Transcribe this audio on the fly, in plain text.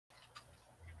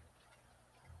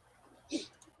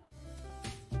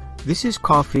This is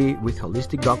Coffee with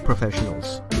Holistic Dog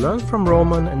Professionals. Learn from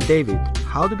Roman and David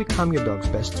how to become your dog's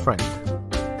best friend.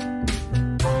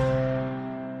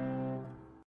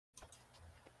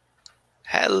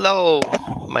 Hello,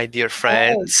 my dear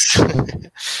friends.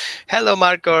 Hello,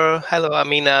 Marco. Hello,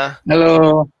 Amina.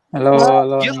 Hello.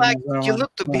 Hello. You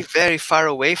look to be very far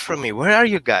away from me. Where are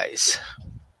you guys?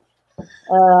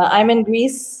 I'm in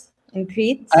Greece, in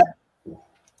Crete.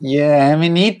 Yeah, I'm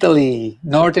in Italy,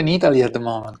 northern Italy at the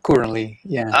moment, currently.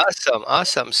 Yeah.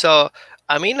 Awesome. So,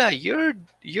 Amina, you're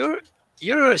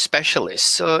a specialist.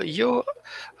 So you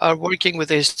are working with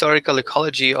the historical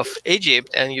ecology of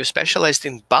Egypt, and you specialized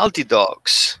in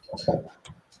Baldi-Dogs.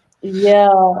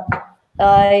 Yeah,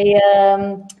 I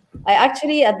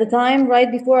actually, at the time,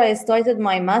 right before I started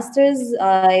my master's,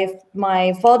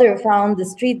 my father found a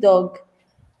street dog,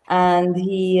 and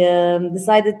he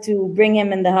decided to bring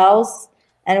him in the house.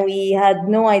 And we had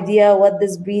no idea what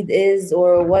this breed is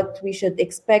or what we should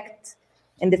expect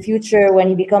in the future when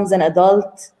he becomes an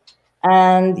adult.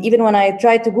 And even when I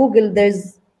tried to Google,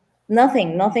 there's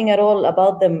nothing at all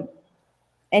about them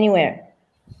anywhere.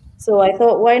 So I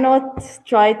thought, why not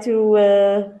try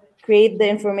to create the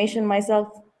information myself?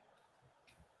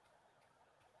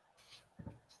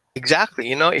 Exactly.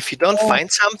 You know, if you don't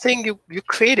find something, you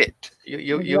create it.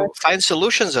 You find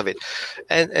solutions of it.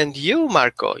 And you,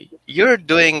 Marco, you're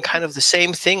doing kind of the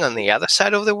same thing on the other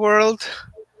side of the world.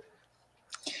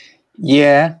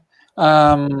 Yeah. I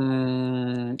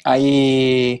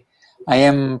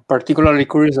am particularly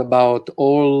curious about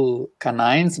all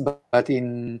canines, but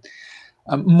in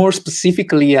more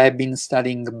specifically, I've been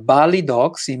studying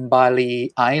Bali-Dogs in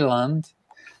Bali Island,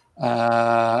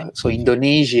 so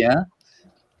Indonesia.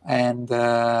 And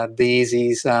this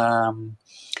is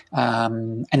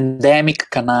endemic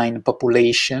canine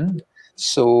population,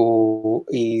 so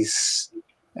is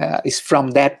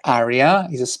from that area,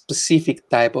 is a specific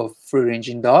type of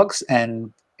free-ranging dogs,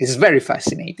 and is very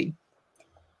fascinating.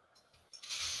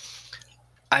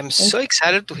 I'm so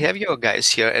excited to have you guys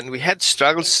here, and we had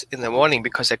struggles in the morning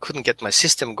because I couldn't get my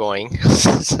system going.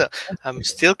 So I'm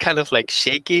still kind of like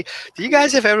shaky. Do you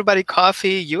guys have everybody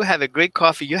coffee? You have a great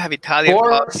coffee. You have Italian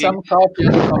coffee. Some coffee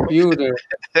on the computer.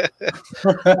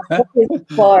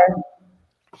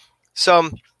 So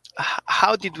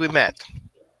how did we met?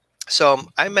 So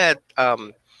I met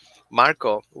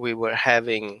Marco.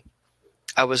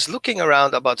 I was looking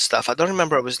around about stuff. I don't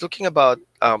remember. I was looking about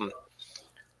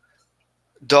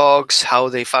dogs, how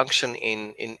they function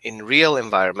in real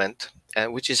environment,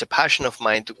 which is a passion of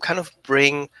mine, to kind of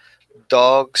bring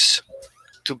dogs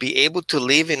to be able to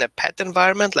live in a pet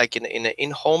environment, like in an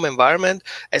in-home environment,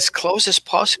 as close as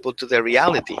possible to their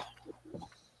reality.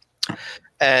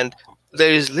 And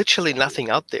there is literally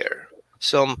nothing out there.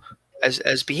 So as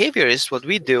behaviorists, what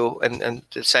we do, and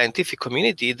the scientific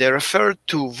community, they refer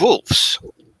to wolves.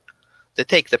 They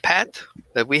take the pet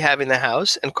that we have in the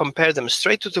house and compare them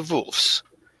straight to the wolves.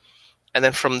 And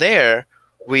then from there,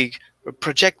 we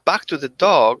project back to the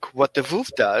dog what the wolf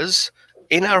does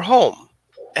in our home.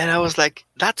 And I was like,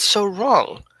 that's so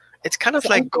wrong. It's kind of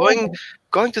like going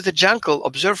to the jungle,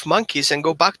 observe monkeys, and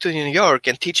go back to New York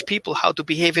and teach people how to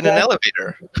behave in an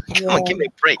elevator. Come on, give me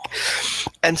a break.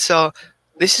 And so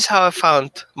this is how I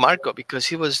found Marco, because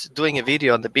he was doing a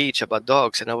video on the beach about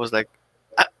dogs. And I was like,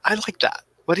 I like that.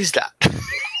 What is that?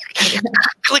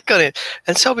 Click on it.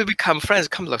 And so we become friends,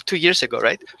 like 2 years ago,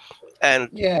 right? And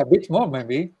yeah, a bit more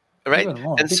maybe. Right.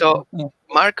 And so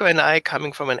Marco and I,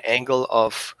 coming from an angle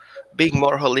of being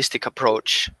more holistic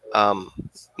approach,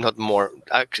 not more,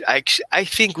 I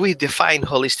think we define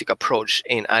holistic approach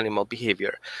in animal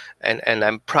behavior. And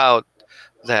I'm proud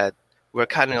that we're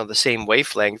kind of on the same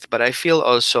wavelength, but I feel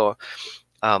also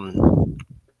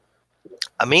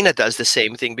Amina does the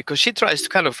same thing, because she tries to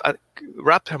kind of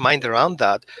wrap her mind around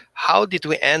that. How did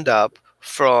we end up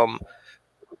from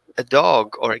a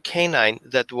dog or a canine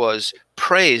that was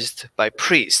praised by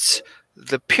priests?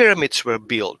 The pyramids were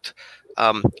built.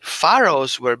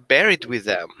 Pharaohs were buried with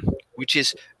them, which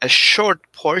is a short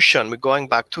portion. We're going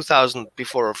back 2,000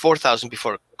 before or 4,000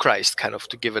 before Christ, kind of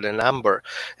to give it a number.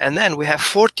 And then we have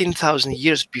 14,000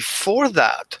 years before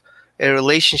that, a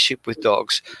relationship with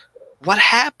dogs. What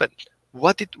happened?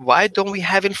 Why don't we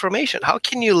have information? How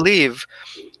can you live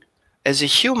as a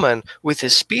human with a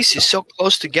species so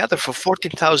close together for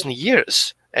 14,000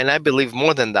 years? And I believe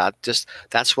more than that. Just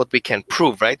that's what we can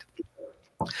prove, right?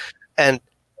 And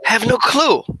have no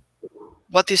clue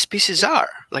what these species are.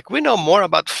 Like, we know more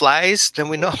about flies than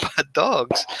we know about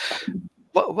dogs.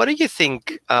 What do you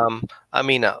think,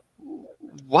 Amina?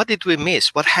 What did we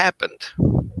miss? What happened?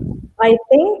 I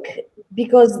think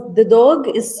because the dog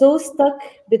is so stuck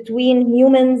between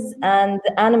humans and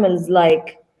animals. Like,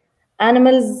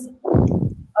 animals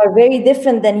are very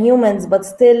different than humans, but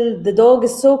still the dog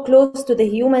is so close to the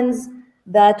humans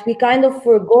that we kind of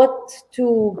forgot to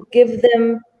give them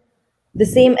the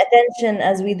same attention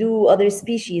as we do other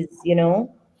species, you know?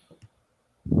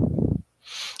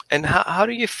 And how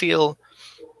do you feel?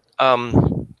 Um,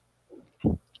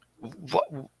 what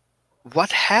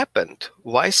what happened?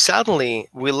 Why suddenly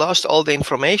we lost all the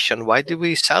information? Why did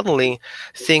we suddenly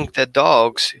think that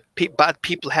bad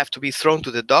people have to be thrown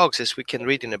to the dogs, as we can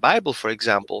read in the Bible, for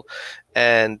example?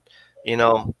 And you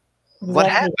know, what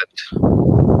Exactly. happened?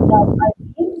 I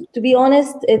think, to be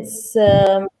honest, it's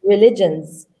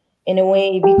religions in a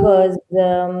way, because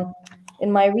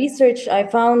in my research, I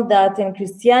found that in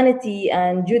Christianity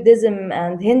and Judaism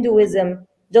and Hinduism,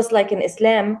 just like in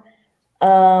Islam,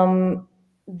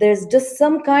 there's just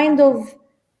some kind of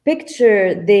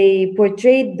picture they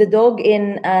portrayed the dog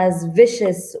in as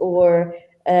vicious, or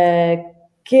uh,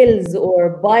 kills or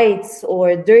bites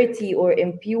or dirty or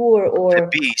impure The or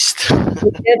beast.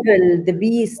 the devil, the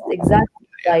beast, exactly.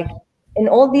 Yeah. Like, in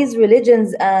all these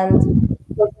religions, and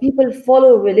people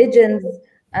follow religions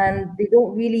and they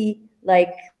don't really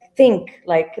like think,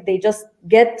 like they just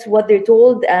get what they're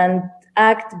told and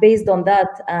act based on that.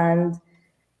 And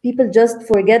people just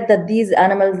forget that these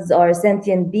animals are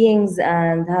sentient beings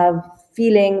and have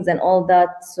feelings and all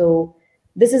that. So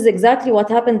this is exactly what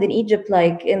happened in Egypt,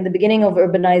 like in the beginning of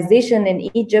urbanization in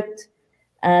Egypt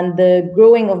and the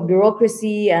growing of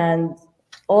bureaucracy and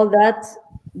all that.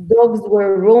 Dogs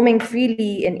were roaming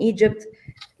freely in Egypt,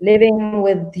 living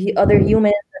with the other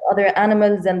humans and other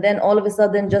animals, and then all of a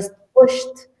sudden just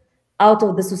pushed out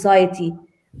of the society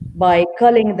by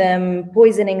culling them,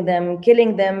 poisoning them,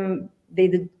 killing them.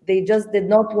 They just did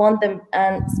not want them,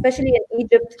 and especially in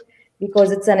Egypt,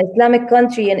 because it's an Islamic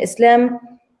country. In Islam,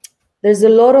 there's a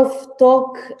lot of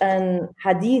talk and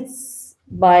hadiths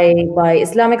by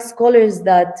Islamic scholars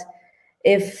that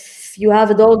if you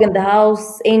have a dog in the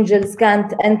house, angels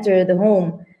can't enter the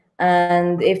home.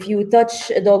 And if you touch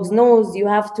a dog's nose, you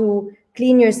have to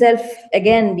clean yourself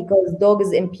again, because dog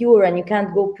is impure, and you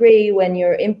can't go pray when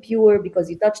you're impure because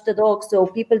you touched the dog. So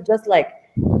people just like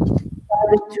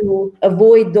started to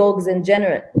avoid dogs in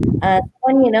general. And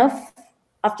funny enough,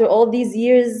 after all these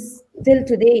years, till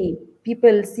today,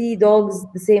 people see dogs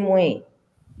the same way.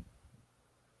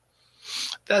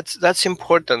 That's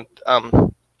important.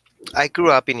 I grew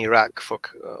up in Iraq for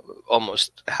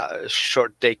almost a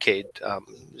short decade,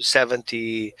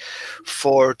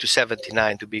 74 to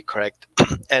 79 to be correct.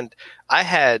 And I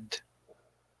had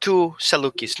three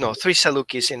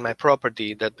Salukis in my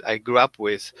property that I grew up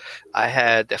with. I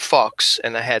had a fox,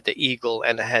 and I had the eagle,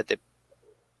 and I had a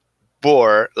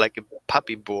boar, like a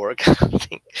puppy boar kind of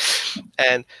thing.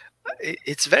 And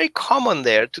it's very common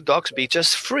there to dogs be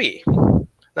just free.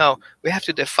 Now we have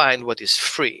to define what is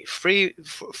free. Free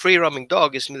roaming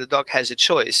dog is when the dog has a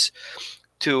choice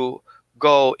to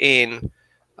go in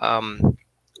and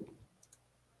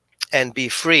be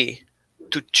free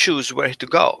to choose where to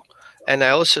go. And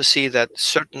I also see that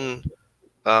certain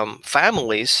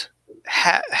families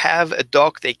have a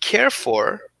dog they care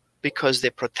for because they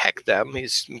protect them.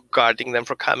 He's guarding them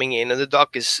from coming in, and the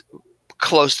dog is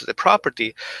close to the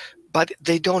property, but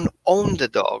they don't own the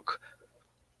dog.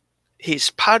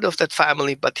 He's part of that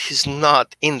family, but he's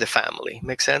not in the family.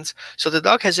 Makes sense? So the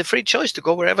dog has a free choice to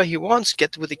go wherever he wants,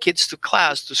 get with the kids to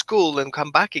class, to school, and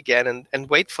come back again, and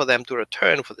wait for them to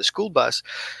return for the school bus.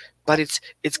 But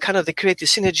it's kind of, they create a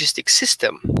synergistic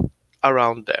system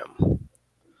around them.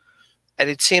 And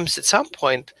it seems at some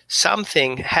point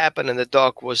something happened and the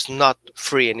dog was not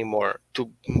free anymore to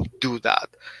do that.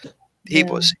 He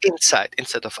Yeah. was inside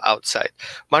instead of outside.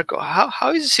 Marco,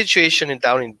 how is the situation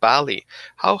down in Bali?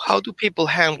 How do people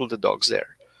handle the dogs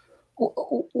there?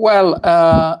 Well,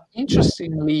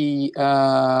 interestingly,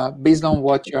 based on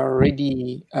what you're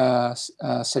already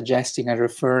suggesting and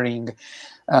referring,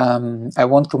 I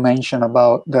want to mention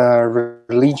about the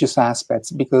religious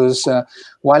aspects, because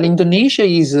while Indonesia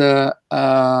is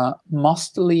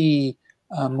mostly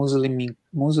a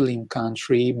Muslim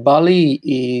country, Bali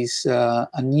is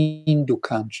an Hindu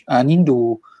country, an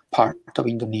Hindu part of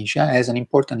Indonesia, has an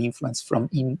important influence from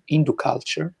Hindu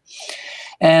culture.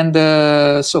 And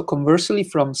so conversely,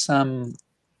 from some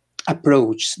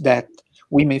approach that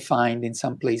we may find in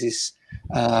some places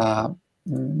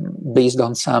based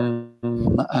on some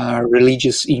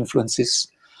religious influences,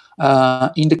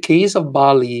 in the case of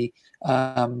Bali,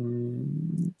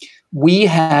 we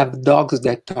have dogs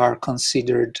that are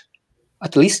considered,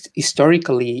 at least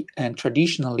historically and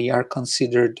traditionally, are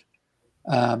considered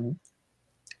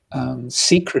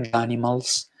secret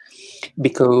animals,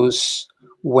 because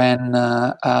when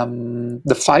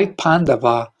the five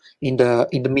Pandava in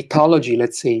the mythology,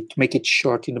 let's say, to make it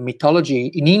short, in the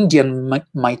mythology, in Indian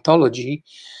mythology,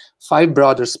 five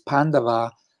brothers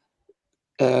Pandava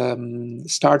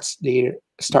start their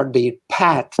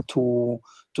path to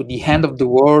the end of the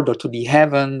world or to the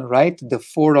heaven, right? The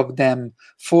four of them,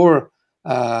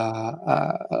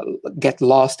 get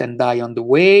lost and die on the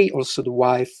way. Also, the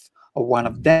wife of one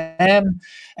of them,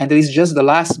 and there is just the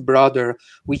last brother,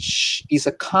 which is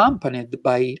accompanied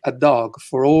by a dog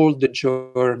for all the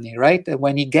journey, right? And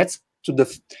when he gets to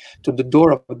the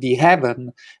door of the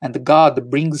heaven, and the god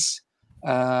brings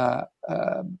put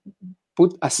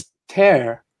a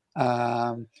stair,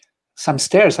 some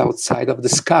stairs outside of the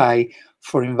sky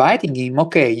for inviting him.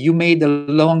 Okay, you made a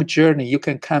long journey, you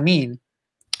can come in.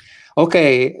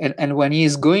 Okay, and when he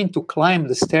is going to climb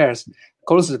the stairs,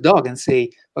 calls the dog and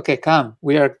say, okay, come,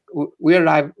 we have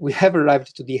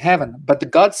arrived to the heaven. But the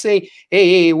gods say,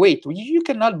 hey, wait, you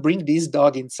cannot bring this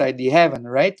dog inside the heaven,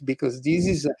 right? Because this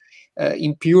is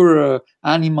impure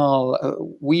animal,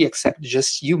 we accept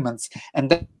just humans.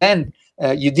 And then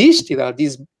Yudhishthira,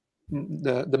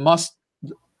 the most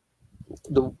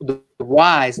the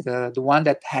wise, the one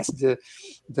that has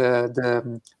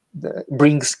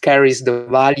carries the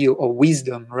value of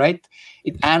wisdom, right?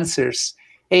 It answers,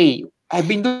 hey, I've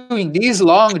been doing this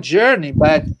long journey,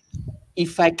 but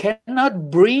if I cannot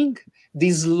bring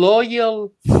this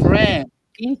loyal friend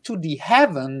into the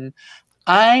heaven,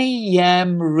 I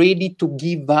am ready to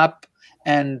give up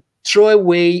and throw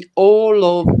away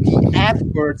all of the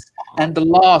efforts and the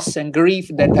loss and grief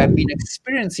that I've been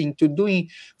experiencing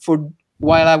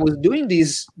while I was doing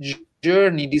this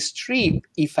journey, this trip,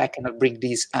 if I cannot bring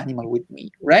this animal with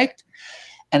me, right?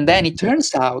 And then it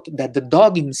turns out that the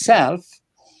dog himself,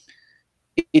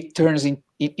 it turns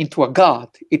into a god.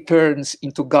 It turns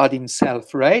into God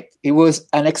himself, right? It was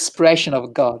an expression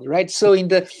of God, right? So in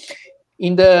the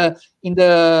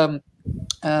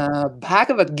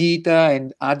Bhagavad Gita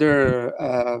and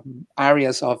other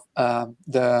areas of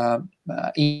the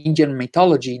Indian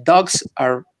mythology, dogs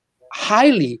are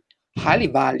highly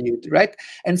valued, right?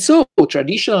 And so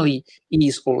traditionally it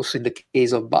is also in the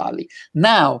case of Bali.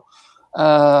 Now,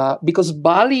 because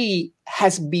Bali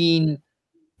has been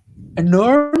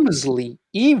enormously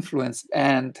influenced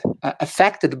and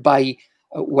affected by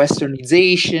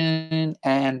westernization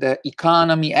and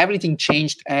economy, everything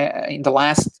changed in the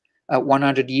last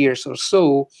 100 years or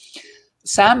so.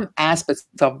 Some aspects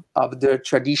of the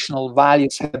traditional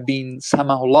values have been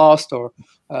somehow lost, or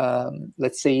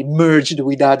let's say merged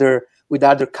with other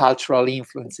cultural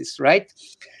influences, right?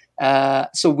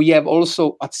 So we have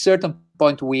also, at certain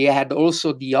point, we had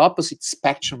also the opposite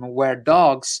spectrum, where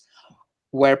dogs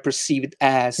were perceived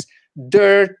as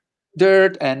dirt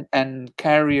and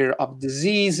carrier of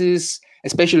diseases,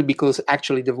 especially because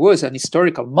actually there was an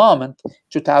historical moment,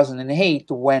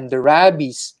 2008, when the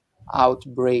rabies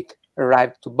outbreak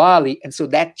arrived to Bali, and so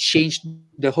that changed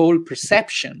the whole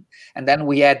perception. And then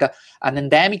we had an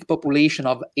endemic population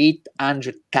of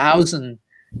 800,000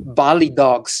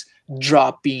 Bali-Dogs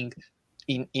dropping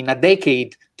in a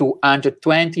decade to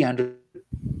 120,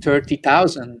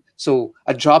 130,000. So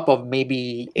a drop of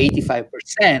maybe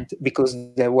 85%, because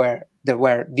there were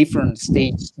different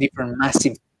stages, different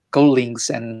massive cullings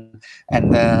and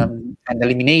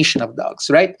elimination of dogs,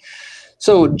 right?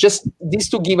 So just this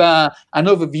to give an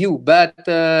overview. But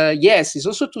yes, it's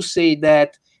also to say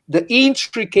that the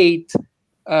intricate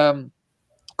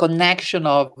connection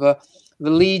of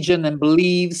religion and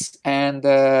beliefs and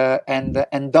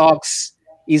dogs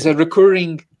is a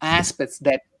recurring aspect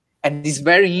and is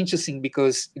very interesting,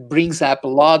 because it brings up a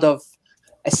lot of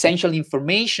essential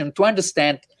information to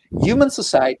understand human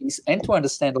societies and to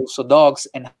understand also dogs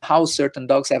and how certain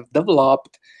dogs have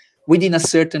developed within a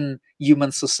certain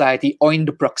human society or in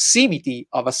the proximity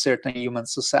of a certain human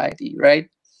society, right?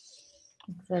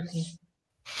 Exactly.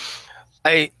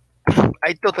 I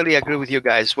totally agree with you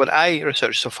guys. What I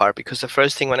researched so far, because the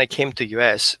first thing when I came to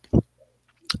US,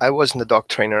 I wasn't a dog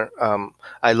trainer.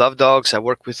 I love dogs. I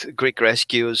work with Greek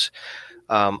rescues.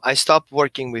 I stopped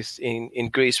working in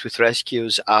Greece with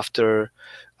rescues after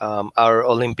our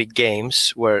Olympic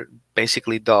Games, where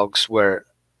basically dogs were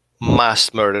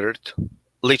mass murdered,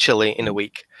 literally in a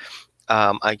week.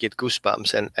 I get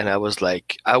goosebumps, and I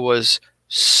was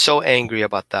so angry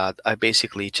about that. I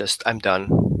basically I'm done.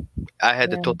 I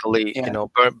had a totally,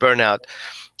 burnout.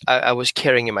 I was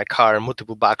carrying in my car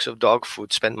multiple bags of dog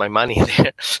food, spent my money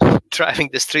there,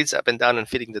 driving the streets up and down and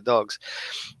feeding the dogs.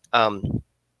 And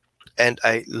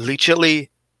I literally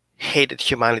hated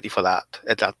humanity for that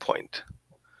at that point,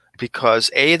 because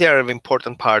they are an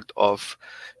important part of,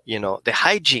 you know, the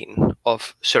hygiene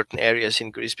of certain areas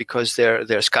in Greece, because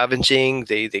they're scavenging,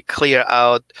 they clear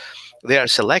out, they are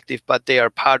selective, but they are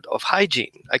part of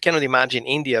hygiene. I cannot imagine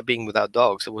India being without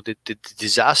dogs. It would be a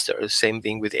disaster. Same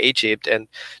thing with Egypt and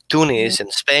Tunis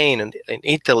and Spain and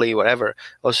Italy, whatever.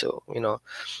 Also, you know.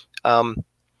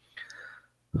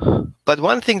 But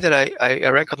one thing that I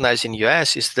recognize in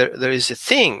US is there is a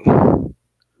thing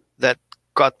that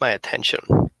got my attention.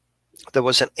 There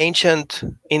was an ancient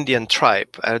Indian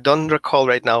tribe, I don't recall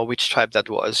right now which tribe that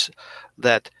was,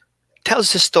 that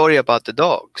tells the story about the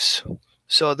dogs.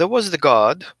 So there was the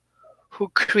god who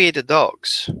created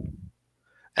dogs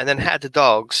and then had the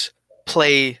dogs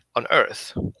play on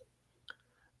earth.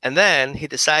 And then he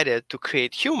decided to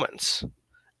create humans,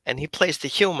 and he placed the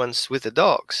humans with the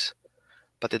dogs.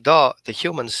 But the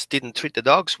humans didn't treat the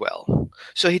dogs well.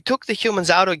 So he took the humans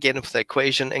out again of the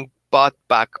equation and brought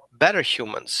back better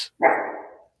humans.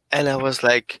 And I was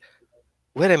like,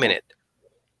 wait a minute.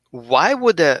 Why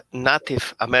would a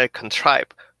Native American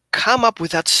tribe come up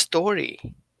with that story?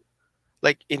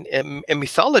 Like in a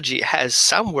mythology has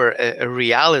somewhere a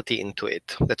reality into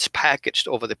it that's packaged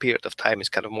over the period of time, is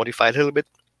kind of modified a little bit.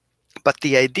 But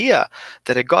the idea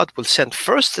that a god will send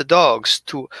first the dogs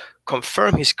to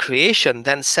confirm his creation,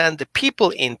 then send the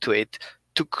people into it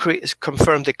to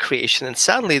confirm the creation, and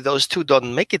suddenly those two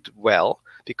don't make it well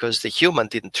because the human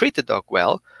didn't treat the dog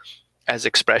well, as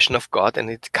expression of God, and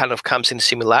it kind of comes in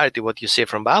similarity what you say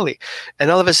from Bali. And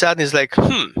all of a sudden it's like,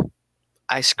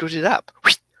 I screwed it up.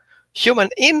 Human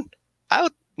in,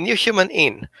 out, new human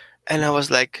in. And I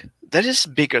was like, that is a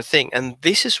bigger thing. And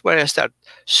this is where I start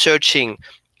searching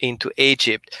into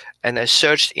Egypt, and I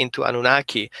searched into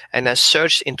Anunnaki, and I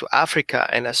searched into Africa,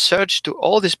 and I searched to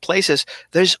all these places.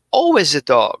 There's always a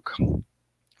dog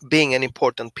being an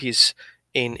important piece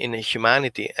in a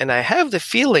humanity. And I have the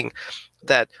feeling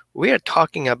that we are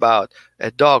talking about a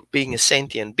dog being a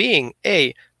sentient being,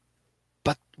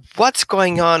 but what's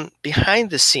going on behind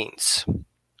the scenes?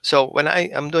 So when I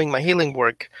am doing my healing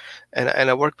work and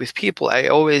I work with people, I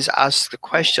always ask the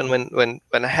question when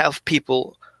I have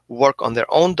people work on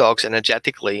their own dogs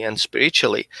energetically and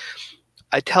spiritually,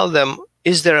 I tell them,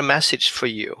 is there a message for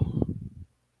you?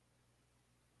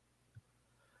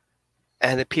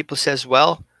 And the people says,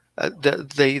 well,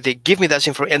 they give me that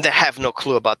information and they have no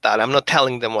clue about that. I'm not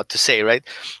telling them what to say, right?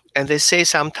 And they say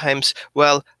sometimes,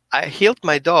 well, I healed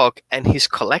my dog and he's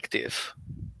collective.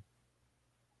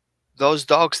 Those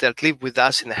dogs that live with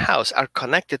us in the house are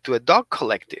connected to a dog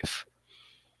collective.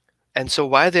 And so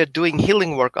while they're doing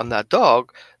healing work on that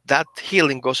dog, that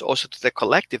healing goes also to the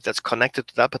collective that's connected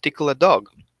to that particular dog.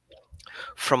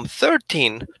 From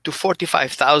 13 to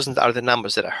 45,000 are the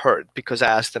numbers that I heard, because I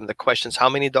asked them the questions, how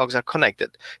many dogs are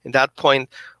connected? In that point,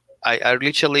 I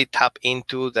literally tap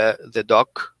into the dog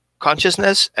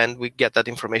consciousness, and we get that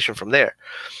information from there.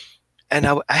 And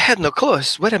I had no clue.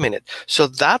 Wait a minute. So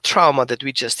that trauma that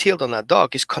we just healed on that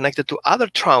dog is connected to other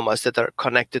traumas that are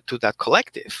connected to that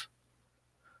collective.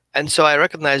 And so I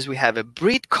recognize we have a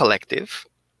breed collective,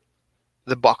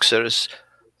 the boxers,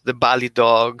 the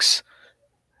Bali-Dogs,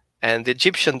 and the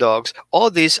Egyptian dogs.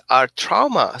 All these are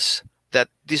traumas that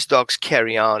these dogs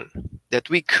carry on, that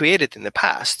we created in the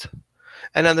past.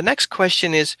 And then the next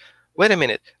question is, wait a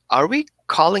minute, are we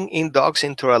calling in dogs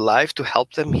into our life to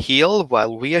help them heal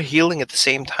while we are healing at the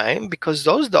same time? Because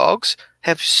those dogs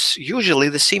have usually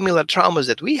the similar traumas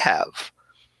that we have.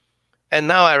 And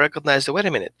now I recognize that, wait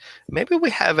a minute, maybe we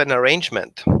have an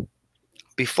arrangement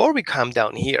before we come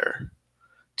down here,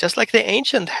 just like the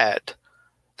ancient had,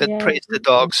 that praised the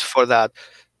dogs for that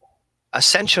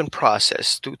ascension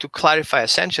process. To clarify,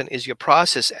 ascension is your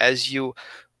process as you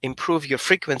improve your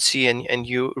frequency and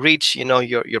you reach,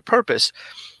 your purpose.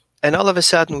 And all of a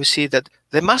sudden we see that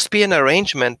there must be an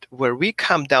arrangement where we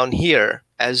come down here,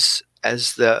 as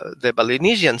the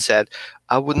Balinesian said,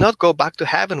 I would not go back to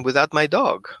heaven without my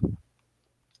dog.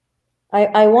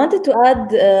 I wanted to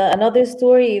add another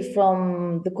story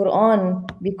from the Quran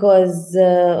because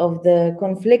of the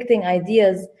conflicting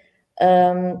ideas.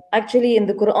 Actually, in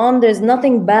the Quran, there's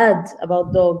nothing bad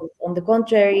about dogs. On the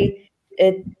contrary,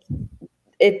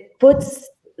 it puts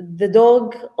the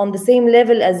dog on the same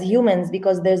level as humans,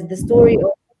 because there's the story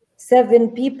of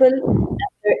 7 people, and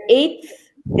their 8th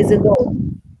is a dog,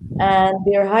 and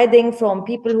they're hiding from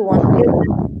people who want to kill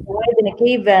them. They hide in a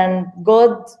cave, and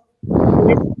God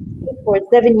for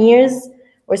 7 years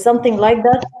or something like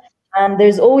that, and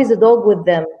there's always a dog with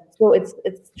them. So it's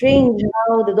strange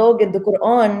how the dog in the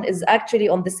Quran is actually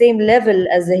on the same level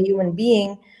as a human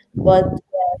being, but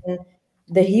when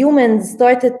the humans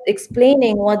started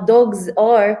explaining what dogs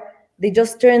are, they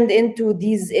just turned into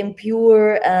these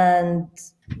impure and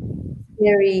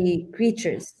scary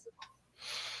creatures.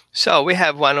 So we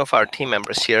have one of our team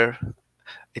members here.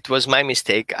 It was my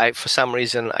mistake. For some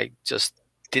reason, I just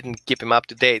didn't keep him up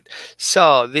to date.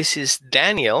 So this is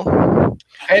Daniel.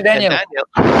 Hey, Daniel.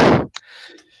 Hello.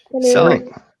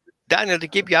 So Daniel, to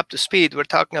keep you up to speed, we're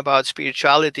talking about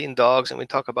spirituality in dogs, and we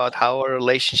talk about how our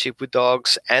relationship with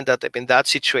dogs ended up in that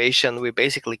situation. We're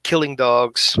basically killing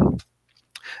dogs.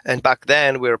 And back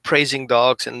then, we were praising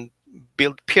dogs and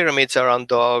built pyramids around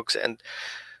dogs. And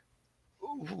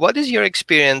what is your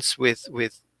experience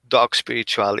with dog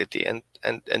spirituality? And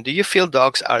do you feel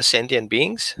dogs are sentient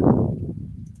beings?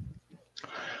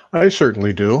 I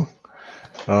certainly do.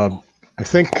 I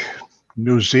think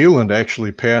New Zealand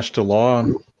actually passed a law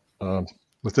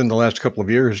within the last couple of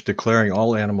years declaring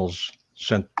all animals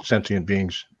sentient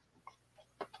beings,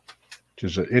 which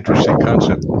is an interesting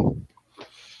concept.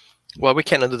 Well, we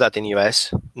cannot do that in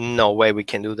US. No way we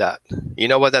can do that. You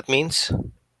know what that means?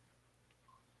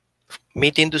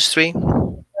 Meat industry.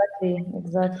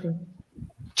 Exactly.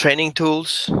 Training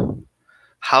tools,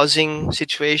 housing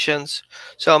situations.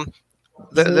 So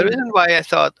the reason why I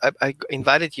thought I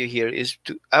invited you here is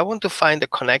I want to find a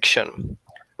connection.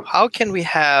 How can we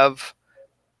have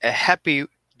a happy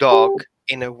dog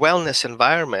in a wellness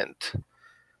environment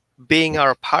being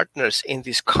our partners in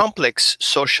this complex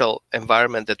social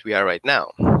environment that we are right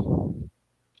now?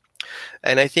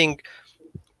 And I think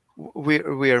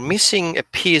we are missing a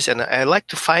piece, and I like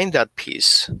to find that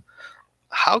piece.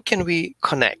 How can we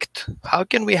connect? How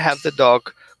can we have the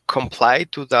dog comply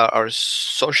to our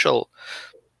social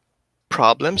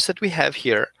problems that we have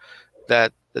here,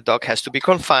 that the dog has to be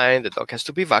confined, the dog has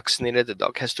to be vaccinated, the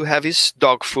dog has to have his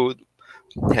dog food,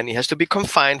 and he has to be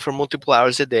confined for multiple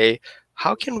hours a day?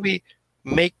 How can we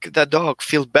make the dog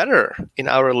feel better in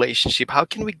our relationship? How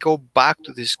can we go back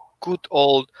to this good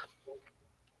old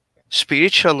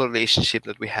spiritual relationship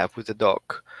that we have with the dog?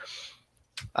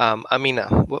 Amina,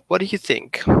 what do you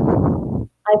think?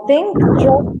 I think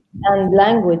trust and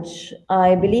language.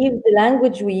 I believe the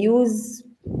language we use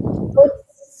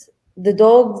puts the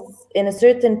dogs in a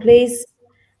certain place,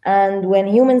 and when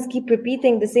humans keep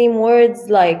repeating the same words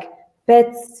like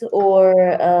pets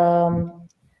or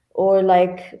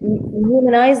like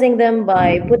humanizing them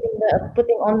by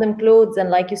putting on them clothes, and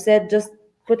like you said, just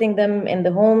putting them in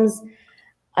the homes,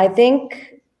 I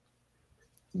think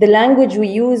the language we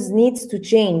use needs to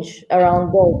change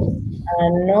around dogs,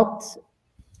 and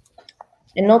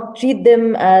not treat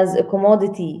them as a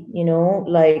commodity,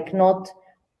 like not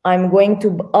I'm going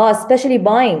to especially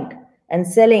buying and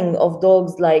selling of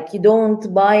dogs. Like, you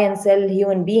don't buy and sell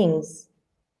human beings,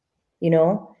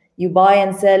 you buy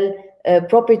and sell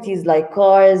properties like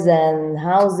cars and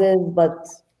houses, but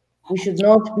we should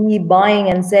not be buying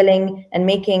and selling and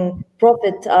making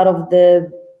profit out of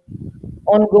the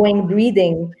ongoing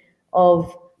breeding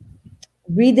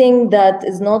that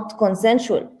is not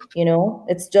consensual.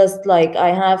 It's just like, I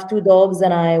have 2 dogs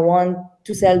and I want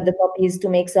to sell the puppies to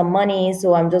make some money,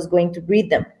 so I'm just going to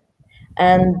breed them.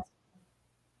 And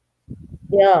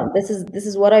yeah, this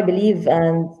is what I believe.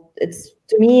 And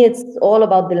to me, it's all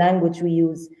about the language we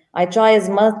use. I try as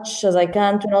much as I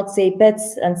can to not say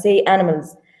pets and say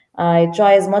animals. I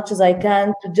try as much as I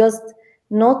can to just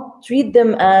not treat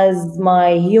them as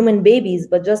my human babies,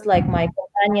 but just like my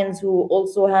companions who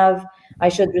also have. I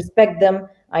should respect them.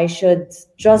 I should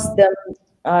trust them.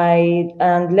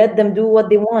 And let them do what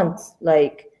they want.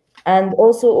 And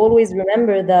also always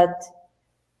remember that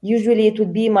usually it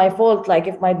would be my fault. Like,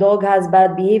 if my dog has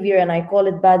bad behavior and I call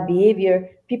it bad behavior,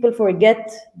 people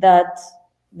forget that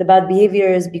the bad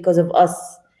behavior is because of us.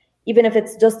 Even if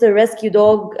it's just a rescue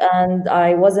dog and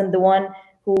I wasn't the one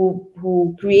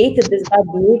who created this bad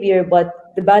behavior,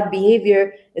 but the bad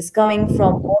behavior is coming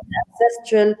from all the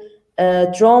ancestral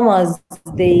traumas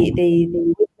they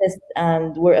witnessed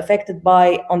and were affected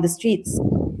by on the streets.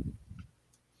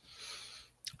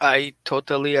 I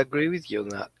totally agree with you on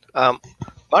that.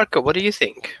 Marco, what do you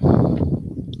think?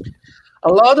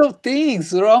 A lot of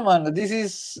things, Roman. This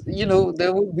is,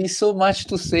 there would be so much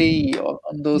to say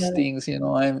on those things.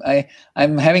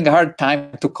 I'm having a hard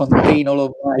time to contain all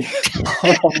of my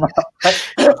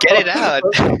get it out.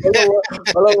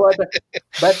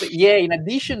 But yeah, in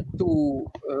addition to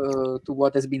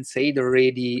what has been said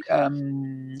already,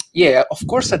 of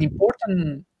course, an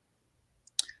important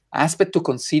aspect to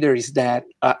consider is that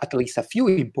at least a few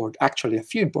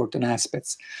important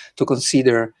aspects to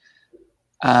consider.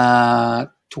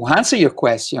 To answer your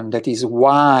question, that is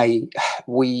why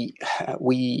we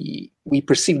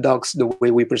perceive dogs the way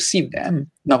we perceive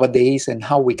them nowadays, and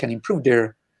how we can improve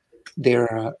their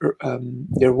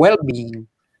well-being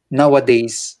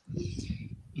nowadays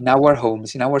in our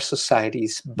homes, in our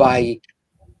societies, by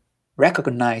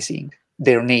recognizing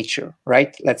their nature,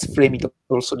 right? Let's frame it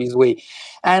also this way.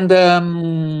 And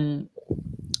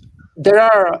there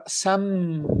are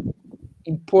some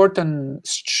important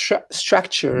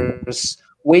structures,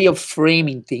 way of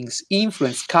framing things,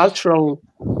 influence, cultural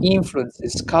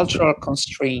influences, cultural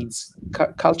constraints,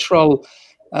 cultural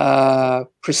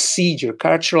procedure,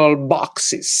 cultural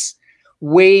boxes,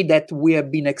 way that we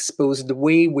have been exposed, the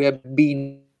way we have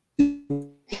been,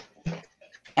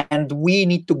 and we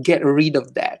need to get rid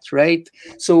of that, right?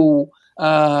 So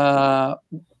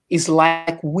it's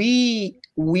like we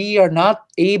are not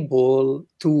able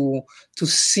to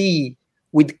see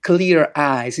with clear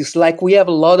eyes. It's like we have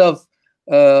a lot of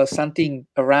something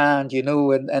around, you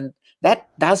know, and that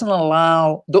doesn't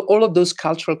allow all of those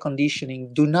cultural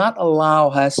conditioning do not allow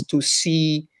us to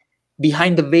see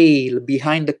behind the veil,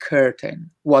 behind the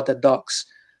curtain, what the dog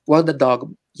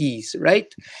is,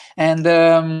 right? And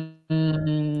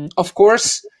of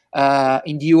course,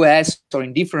 in the US or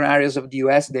in different areas of the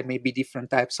US, there may be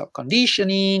different types of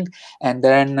conditioning, and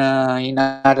then in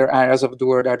other areas of the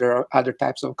world, there are other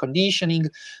types of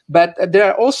conditioning. But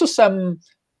there are also some.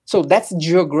 So that's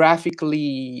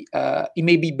geographically, it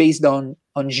may be based on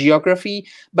geography,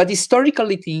 but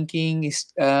historically thinking is,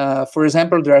 for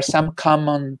example, there are some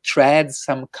common threads,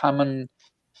 some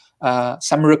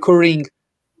recurring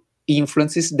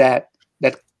influences that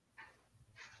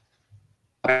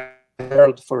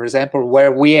for example,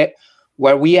 where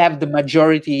we have the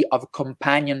majority of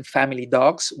companion family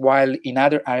dogs, while in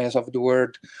other areas of the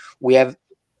world we have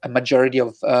a majority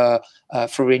of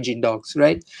free-ranging dogs,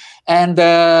 right? And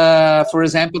for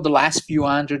example, the last few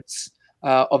hundreds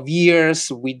of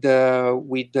years, with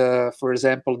for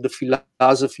example, the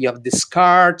philosophy of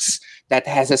Descartes, that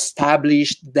has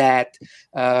established that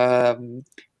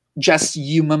just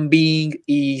human being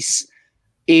is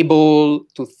able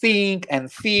to think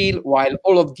and feel, while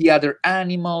all of the other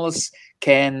animals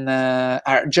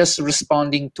are just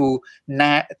responding to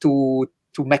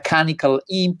mechanical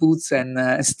inputs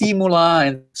and stimuli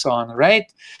and so on,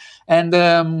 right? And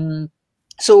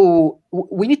so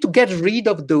we need to get rid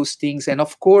of those things, and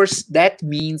of course that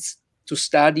means to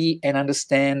study and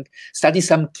study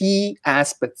some key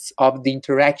aspects of the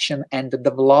interaction and the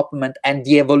development and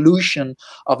the evolution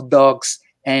of dogs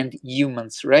and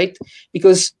humans, right?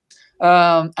 Because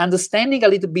understanding a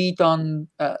little bit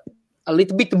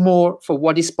more for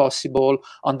what is possible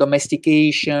on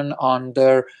domestication, on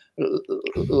the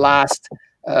last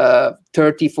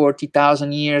 30,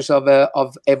 40,000 years of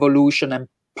evolution and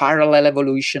parallel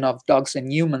evolution of dogs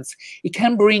and humans, it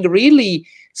can bring really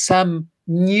some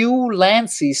new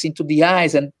lenses into the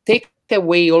eyes and take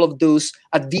away all of those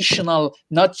additional,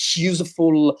 not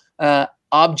useful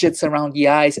objects around the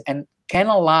eyes, and can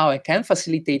allow and can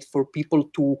facilitate for people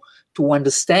to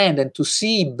understand and to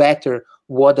see better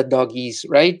what a dog is,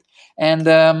 right? And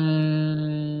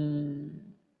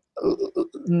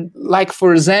like,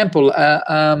 for example,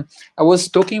 I was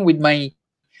talking with my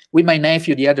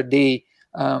nephew the other day,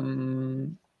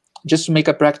 just to make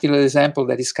a practical example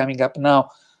that is coming up now.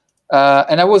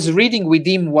 And I was reading with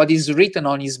him what is written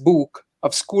on his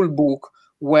school book,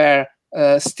 where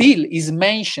still is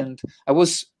mentioned. I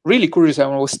was really curious. I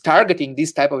was targeting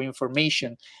this type of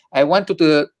information. I went to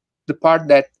the part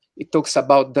that it talks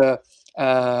about the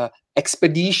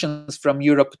expeditions from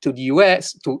Europe to the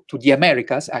US, to the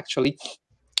Americas, actually.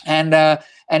 And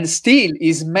still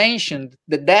is mentioned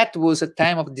that was a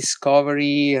time of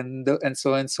discovery and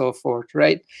so on and so forth,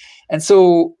 right? And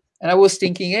I was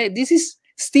thinking, hey, this is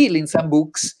still in some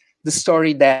books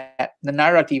the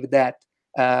narrative that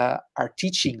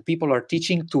people are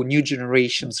teaching to new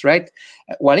generations, right?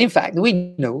 Well, in fact,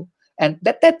 we know, and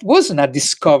that wasn't a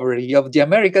discovery of the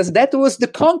Americas, that was the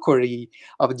conquering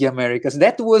of the Americas,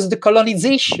 that was the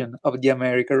colonization of the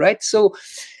America, right? So,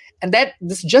 and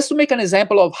this just to make an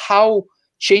example of how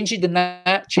changing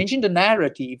the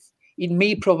narrative, it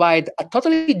may provide a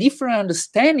totally different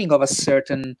understanding of a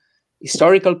certain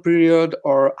historical period,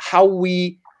 or how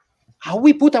we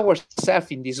put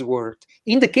ourselves in this world.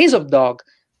 In the case of dog,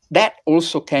 that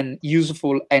also can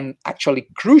useful and actually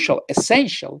crucial,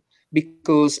 essential,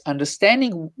 because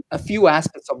understanding a few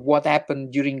aspects of what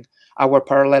happened during our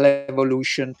parallel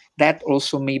evolution, that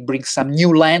also may bring some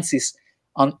new lenses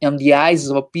on the eyes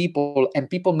of people, and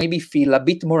people maybe feel a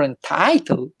bit more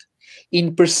entitled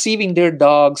in perceiving their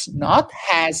dogs not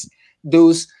as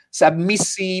those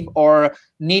submissive or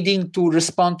needing to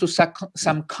respond to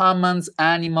some commands,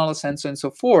 animals, and so on and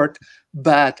so forth,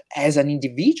 but as an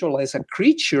individual, as a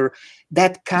creature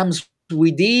that comes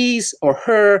with his or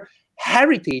her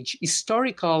heritage,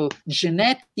 historical,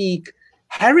 genetic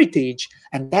heritage,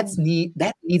 and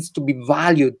that needs to be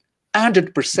valued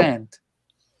 100%.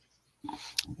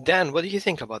 Dan, what do you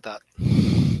think about that?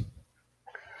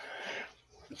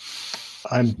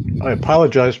 I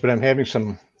apologize, but I'm having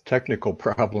some technical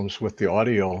problems with the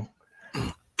audio.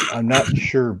 I'm not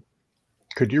sure.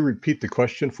 Could you repeat the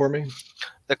question for me?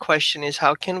 The question is,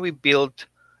 how can we build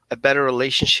a better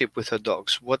relationship with our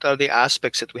dogs? What are the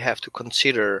aspects that we have to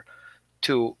consider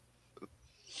to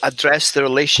address the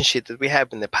relationship that we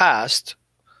have in the past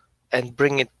and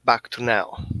bring it back to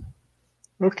now?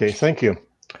 Okay, thank you.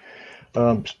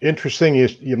 Interesting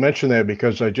you mentioned that,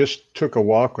 because I just took a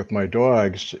walk with my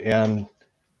dogs, and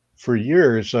for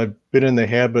years I've been in the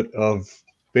habit of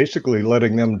basically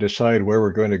letting them decide where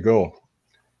we're going to go.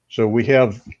 So we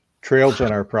have trails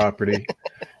on our property,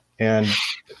 and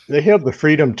they have the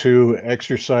freedom to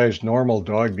exercise normal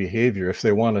dog behavior. If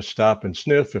they want to stop and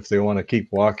sniff, if they want to keep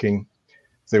walking,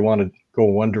 if they want to go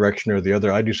one direction or the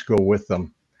other, I just go with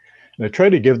them. And I try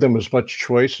to give them as much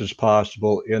choice as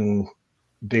possible in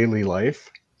daily life,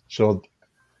 so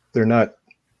they're not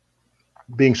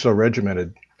being so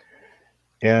regimented.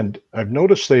 And I've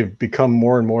noticed they've become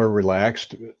more and more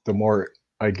relaxed the more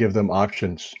I give them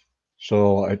options.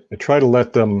 So I try to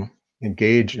let them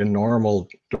engage in normal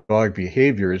dog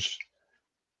behaviors,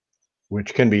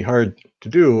 which can be hard to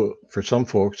do for some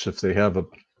folks if they have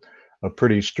a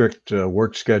pretty strict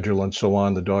work schedule and so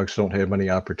on. The dogs don't have many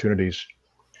opportunities.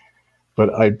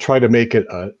 But I try to make it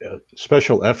a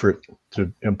special effort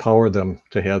to empower them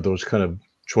to have those kind of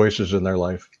choices in their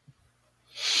life.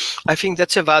 I think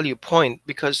that's a value point,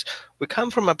 because we come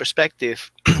from a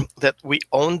perspective that we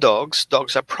own dogs.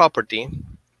 Dogs are property.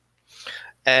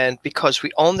 And because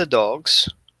we own the dogs,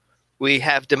 we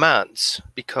have demands,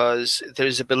 because there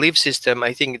is a belief system.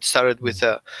 I think it started with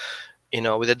a,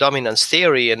 with the dominance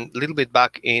theory, and a little bit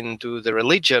back into the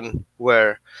religion,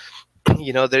 where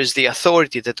there's the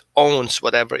authority that owns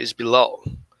whatever is below.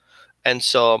 And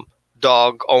so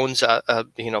dog owns,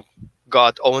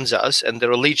 God owns us, and the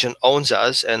religion owns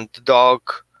us, and the dog,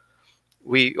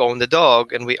 we own the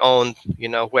dog, and we own,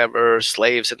 whoever,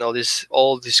 slaves and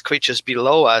all these creatures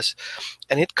below us.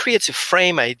 And it creates a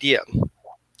frame idea.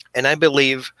 And I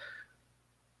believe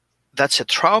that's a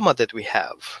trauma that we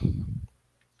have,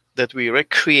 that we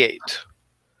recreate.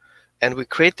 And we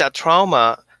create that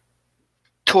trauma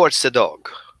towards the dog.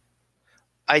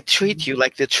 I treat you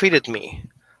like they treated me.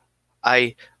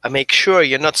 I make sure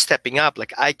you're not stepping up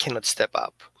like I cannot step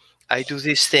up. I do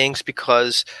these things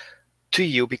because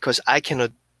I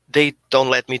cannot, they don't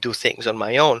let me do things on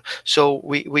my own. So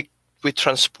we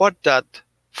transport that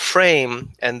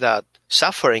frame and that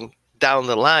suffering down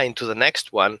the line to the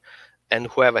next one, and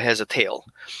whoever has a tail.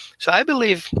 So I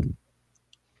believe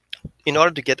in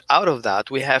order to get out of that,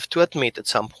 we have to admit at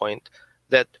some point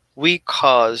that we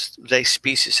caused the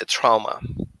species a trauma,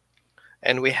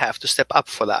 and we have to step up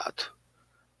for that.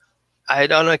 I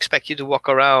don't expect you to walk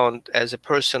around as a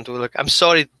person to I'm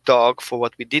sorry, dog, for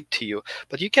what we did to you.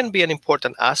 But you can be an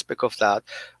important aspect of that,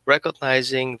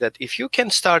 recognizing that if you can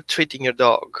start treating your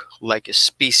dog like a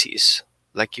species,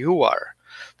 like you are,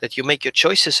 that you make your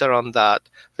choices around that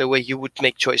the way you would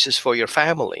make choices for your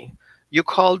family. You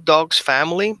call dogs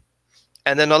family,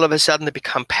 and then all of a sudden they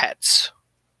become pets.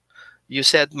 You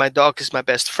said, my dog is my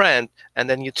best friend, and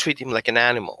then you treat him like an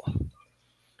animal.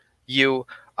 You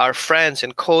are friends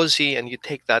and cozy, and you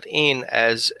take that in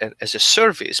as a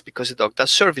service, because the dog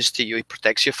does service to you. He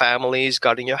protects your family, he's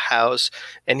guarding your house,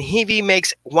 and if he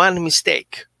makes one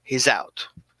mistake, he's out.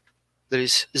 There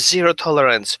is zero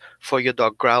tolerance for your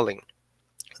dog growling.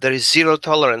 There is zero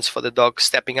tolerance for the dog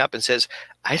stepping up and says,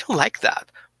 I don't like that.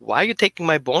 Why are you taking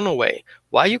my bone away?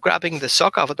 Why are you grabbing the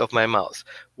sock out of my mouth?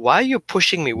 Why are you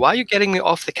pushing me? Why are you getting me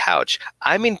off the couch?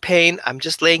 I'm in pain. I'm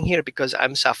just laying here because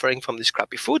I'm suffering from this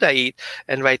crappy food I eat.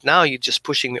 And right now you're just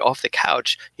pushing me off the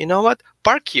couch. You know what?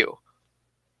 Bark you.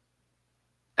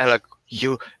 And like,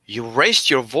 you raised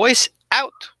your voice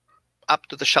out up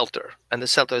to the shelter. And the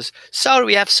shelter is, sorry,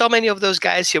 we have so many of those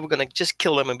guys here. We're going to just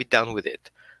kill them and be done with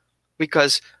it.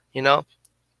 Because,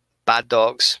 bad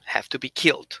dogs have to be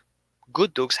killed.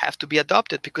 Good dogs have to be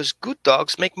adopted, because good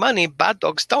dogs make money, bad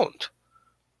dogs don't.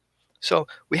 So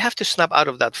we have to snap out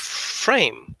of that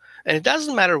frame. And it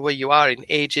doesn't matter where you are, in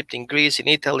Egypt, in Greece, in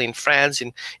Italy, in France,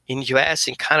 in US,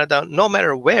 in Canada, no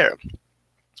matter where.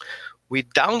 We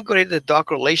downgrade the dog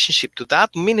relationship to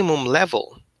that minimum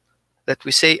level that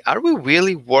we say, are we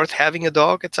really worth having a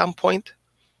dog at some point?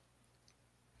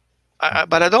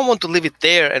 But I don't want to leave it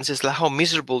there and say how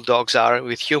miserable dogs are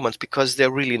with humans, because they're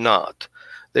really not.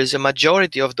 There's a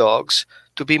majority of dogs,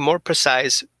 to be more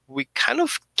precise, we kind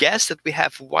of guess that we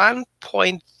have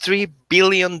 1.3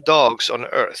 billion dogs on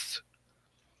Earth.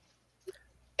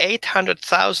 800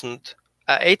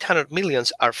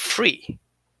 millions are free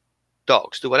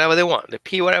dogs, do whatever they want. They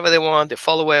pee wherever they want, they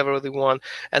follow wherever they want,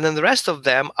 and then the rest of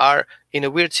them are in a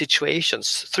weird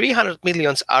situations. 300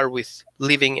 millions are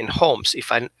living in homes.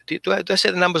 If do I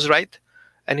say the numbers right?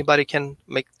 Anybody can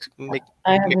make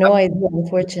I have no idea,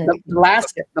 unfortunately.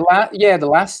 The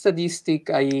last statistic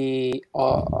I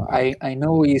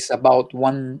know is about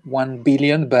 1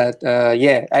 billion, but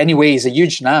yeah, anyway, it's a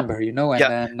huge number, you know, and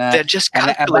then they're just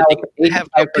and calculating.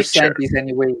 about 85% is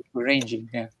anyway ranging.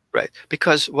 Yeah, right.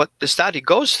 Because what the study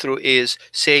goes through is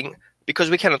saying, because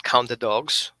we cannot count the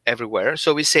dogs everywhere,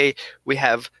 so we say we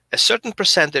have a certain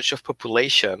percentage of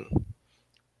population,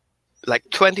 like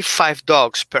 25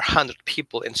 dogs per 100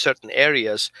 people in certain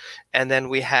areas, and then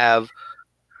we have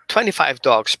 25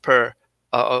 dogs per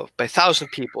 1,000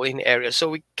 people in areas. So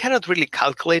we cannot really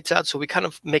calculate that. So we kind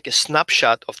of make a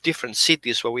snapshot of different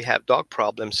cities where we have dog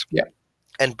problems. Yeah.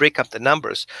 And break up the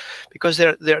numbers, because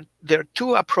there are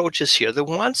two approaches here. The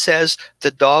one says the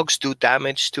dogs do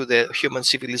damage to the human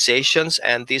civilizations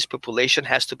and this population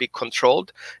has to be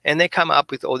controlled, and they come up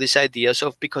with all these ideas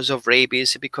of because of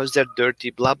rabies, because they're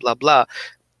dirty, blah blah blah.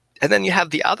 And then you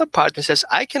have the other part that says,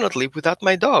 I cannot live without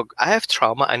my dog. I have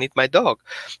trauma, I need my dog.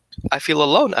 I feel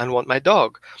alone, I want my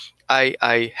dog.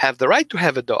 I have the right to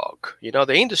have a dog. You know,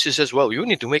 the industry says, well, you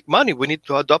need to make money. We need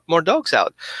to adopt more dogs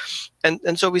out.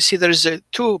 And so we see there's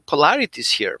two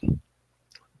polarities here.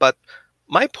 But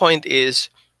my point is,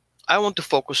 I want to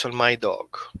focus on my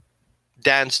dog,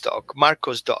 Dan's dog,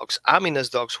 Marco's dogs, Amina's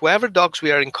dogs, whoever dogs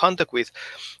we are in contact with.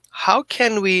 How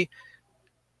can we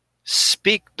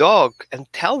speak dog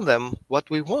and tell them what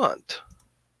we want?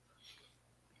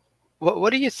 What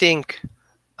do you think?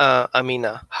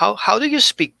 Amina, how do you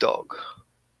speak dog?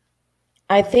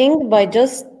 I think by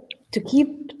just to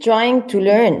keep trying to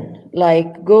learn,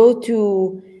 like go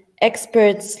to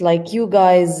experts like you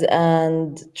guys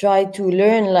and try to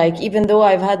learn. Like, even though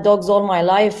I've had dogs all my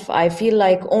life, I feel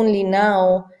like only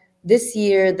now, this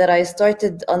year, that I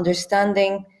started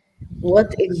understanding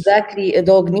what exactly a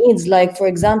dog needs. Like, for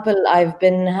example, I've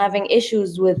been having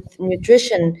issues with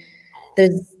nutrition.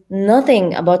 There's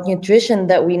nothing about nutrition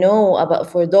that we know about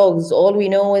for dogs. All we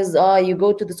know is you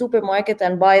go to the supermarket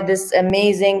and buy this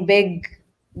amazing big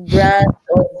brand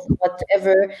of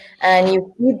whatever, and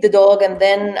you feed the dog, and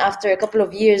then after a couple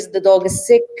of years the dog is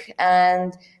sick,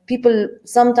 and people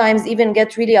sometimes even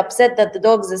get really upset that the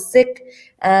dog is sick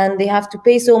and they have to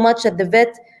pay so much at the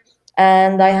vet.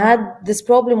 And I had this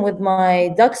problem with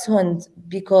my dachshund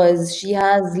because she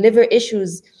has liver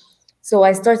issues. So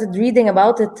I started reading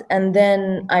about it, and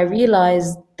then I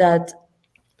realized that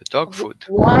the dog food.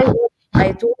 Why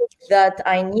I told that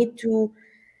I need to.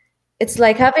 It's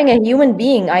like having a human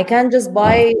being. I can't just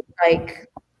buy like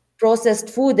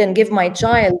processed food and give my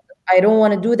child. I don't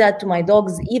want to do that to my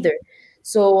dogs either.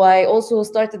 So I also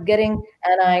started getting,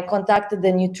 and I contacted the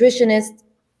nutritionist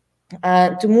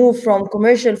to move from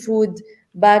commercial food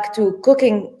back to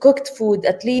cooked food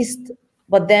at least.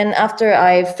 But then after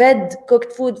I fed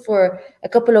cooked food for a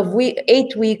couple of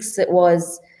 8 weeks,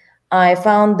 I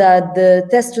found that the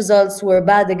test results were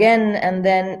bad again. And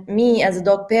then me as a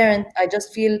dog parent, I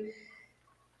just feel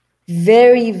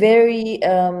very, very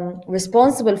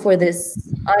responsible for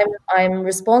this. I'm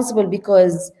responsible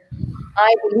because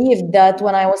I believed that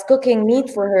when I was cooking meat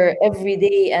for her every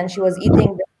day and she was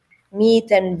eating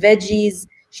meat and veggies,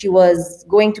 she was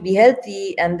going to be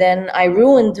healthy. And then I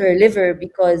ruined her liver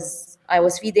because I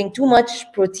was feeding too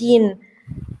much protein.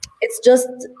 It's just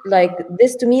like,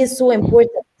 this to me is so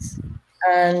important.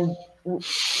 And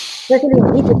especially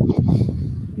in Egypt,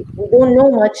 we don't know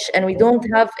much, and we don't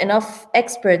have enough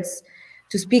experts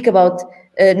to speak about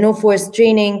no force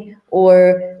training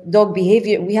or dog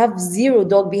behavior. We have zero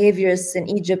dog behaviors in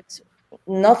Egypt,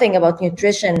 nothing about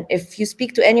nutrition. If you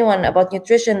speak to anyone about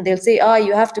nutrition, they'll say,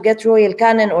 you have to get Royal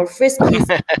Canin or Friskies.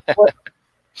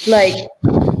 Like,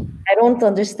 I don't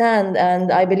understand.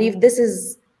 And I believe this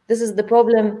is the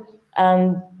problem.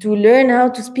 To learn how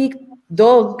to speak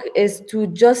dog is to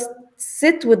just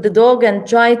sit with the dog and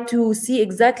try to see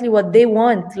exactly what they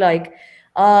want. Like,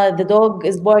 the dog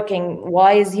is barking.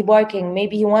 Why is he barking?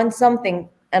 Maybe he wants something,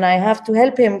 and I have to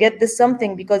help him get this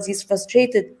something because he's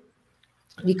frustrated.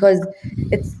 Because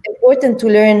it's important to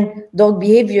learn dog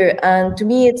behavior. And to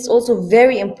me, it's also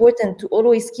very important to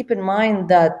always keep in mind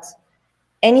that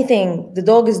anything the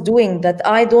dog is doing that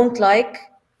I don't like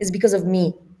is because of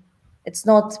me. It's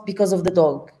not because of the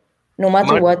dog, no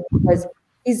matter what. Because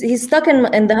he's stuck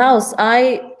in the house.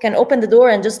 I can open the door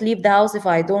and just leave the house if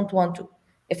I don't want to.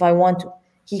 If I want to,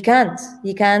 He can't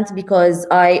because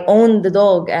I own the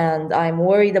dog and I'm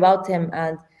worried about him.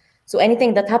 And so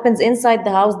anything that happens inside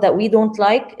the house that we don't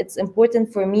like, it's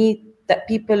important for me that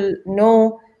people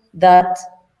know that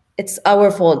it's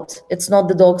our fault. It's not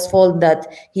the dog's fault that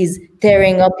he's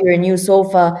tearing up your new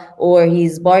sofa or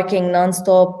he's barking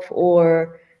nonstop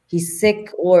or he's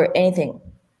sick or anything,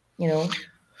 you know?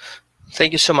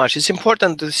 Thank you so much. It's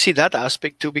important to see that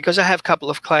aspect too, because I have a couple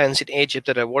of clients in Egypt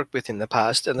that I worked with in the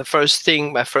past. And my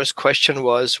first question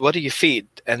was, what do you feed?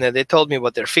 And then they told me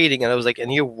what they're feeding. And I was like,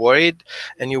 and you're worried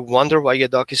and you wonder why your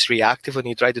dog is reactive when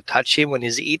you try to touch him when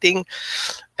he's eating.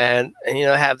 And you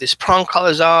know, have these prong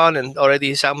collars on, and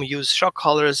already some use shock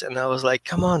collars. And I was like,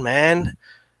 come on, man.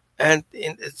 And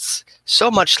it's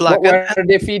so much luck. What were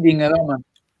they feeding, Roman?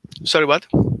 Sorry, what?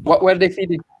 What were they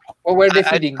feeding? What were they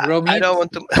feeding? Raw meat? I don't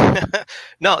want to.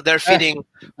 No, they're feeding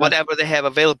whatever they have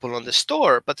available on the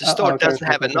store, but the store doesn't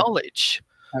have a knowledge.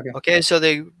 Okay, so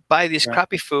they buy this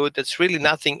crappy food that's really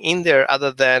nothing in there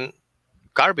other than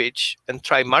garbage and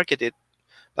try market it.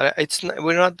 But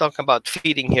we're not talking about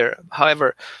feeding here.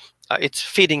 However,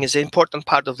 feeding is an important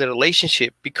part of the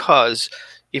relationship, because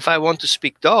if I want to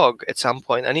speak dog at some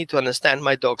point, I need to understand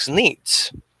my dog's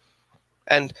needs.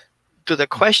 And to the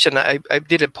question, I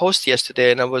did a post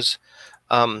yesterday, and I was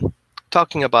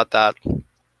talking about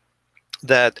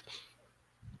that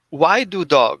why do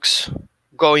dogs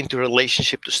go into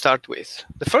relationship to start with?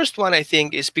 The first one, I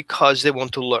think, is because they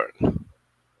want to learn.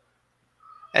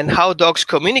 And how dogs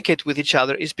communicate with each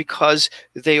other is because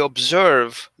they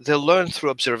observe, they learn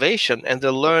through observation, and they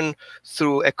learn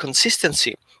through a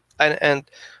consistency. And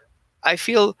I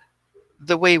feel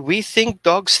the way we think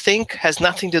dogs think has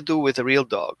nothing to do with a real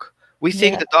dog. We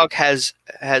think the dog has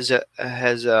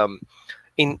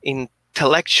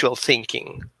intellectual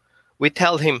thinking. We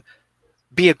tell him,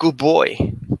 be a good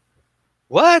boy.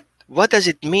 What? What does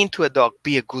it mean to a dog,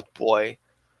 be a good boy?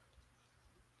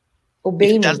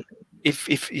 Obey me.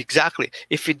 Exactly.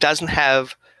 If it doesn't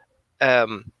have a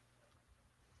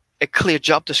clear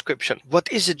job description,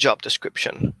 what is a job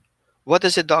description? What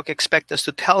does a dog expect us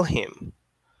to tell him?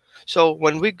 So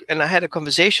I had a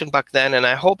conversation back then, and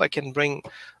I hope I can bring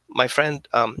my friend,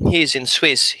 he's in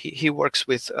Swiss. He works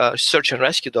with search and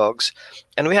rescue dogs.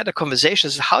 And we had a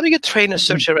conversation. How do you train a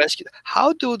search and rescue?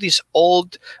 How do these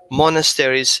old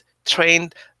monasteries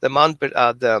train the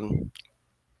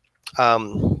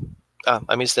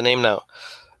I miss the name now.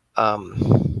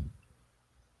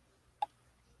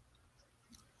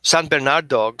 Saint Bernard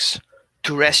dogs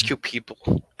to rescue people?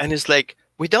 And it's like,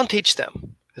 we don't teach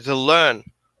them. They learn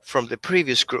from the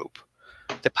previous group.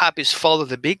 The puppies follow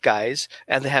the big guys,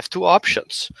 and they have two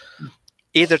options: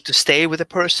 either to stay with the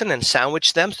person and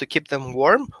sandwich them to keep them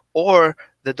warm, or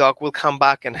the dog will come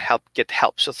back and get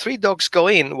help. So 3 dogs go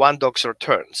in, 1 dog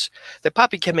returns. The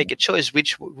puppy can make a choice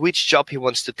which job he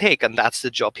wants to take, and that's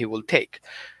the job he will take.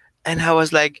 And I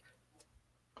was like,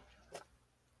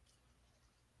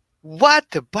 what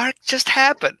the bark just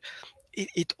happened?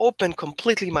 It opened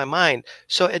completely my mind.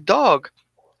 So a dog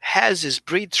has his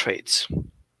breed traits.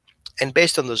 And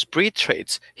based on those breed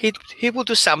traits, he will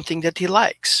do something that he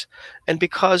likes. And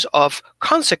because of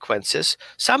consequences,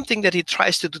 something that he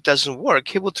tries to do doesn't work,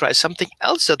 he will try something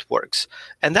else that works.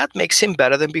 And that makes him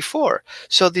better than before.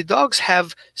 So the dogs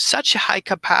have such a high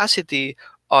capacity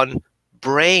on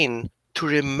brain to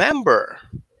remember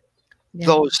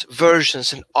those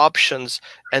versions and options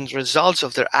and results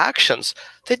of their actions.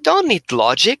 They don't need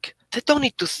logic. They don't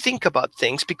need to think about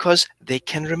things, because they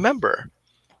can remember.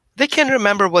 They can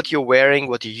remember what you're wearing,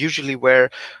 what you usually wear,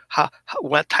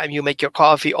 what time you make your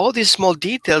coffee, all these small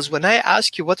details. When I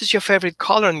ask you, what is your favorite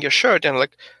color on your shirt? And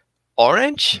like,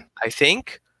 orange, I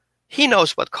think. He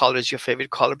knows what color is your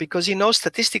favorite color, because he knows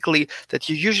statistically that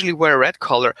you usually wear a red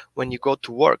color when you go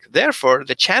to work. Therefore,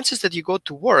 the chances that you go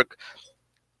to work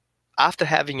after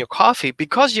having your coffee,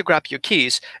 because you grab your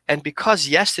keys, and because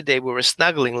yesterday we were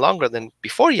snuggling longer than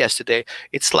before yesterday,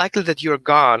 it's likely that you're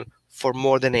gone for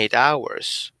more than 8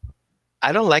 hours.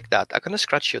 I don't like that. I'm going to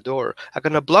scratch your door. I'm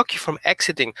going to block you from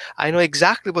exiting. I know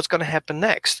exactly what's going to happen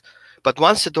next. But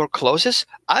once the door closes,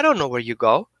 I don't know where you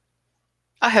go.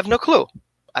 I have no clue.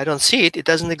 I don't see it. It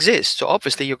doesn't exist. So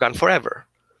obviously you're gone forever.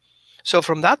 So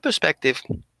from that perspective,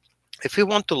 if we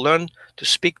want to learn to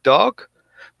speak dog,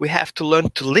 we have to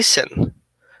learn to listen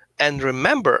and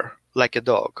remember like a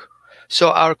dog.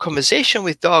 So our conversation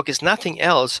with dog is nothing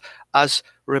else as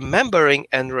remembering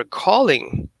and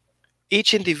recalling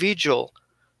each individual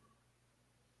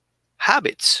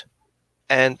habits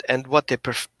and what they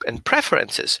and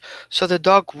preferences. So the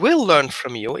dog will learn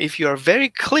from you if you are very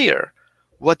clear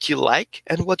what you like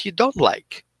and what you don't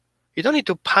like. You don't need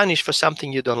to punish for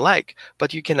something you don't like,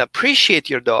 but you can appreciate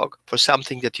your dog for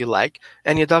something that you like.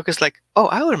 And your dog is like, oh,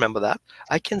 I'll remember that.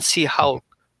 I can see how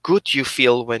good you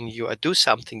feel when you do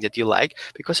something that you like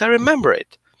because I remember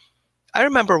it. I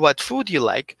remember what food you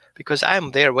like because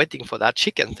I'm there waiting for that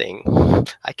chicken thing.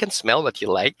 I can smell what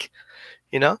you like,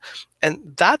 you know?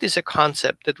 And that is a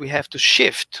concept that we have to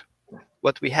shift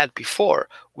what we had before.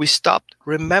 We stopped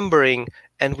remembering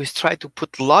and we try to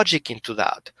put logic into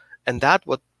that. And that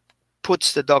what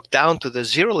puts the dog down to the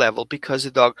 0 level because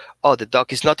the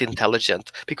dog is not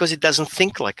intelligent because it doesn't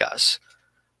think like us.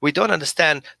 We don't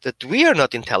understand that we are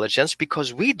not intelligent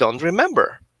because we don't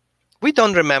remember. We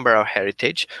don't remember our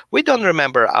heritage. We don't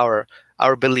remember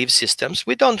our belief systems.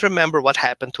 We don't remember what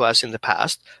happened to us in the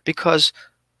past because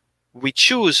we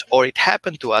choose or it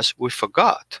happened to us, we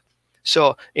forgot.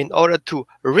 So in order to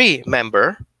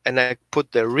remember, and I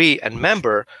put the re and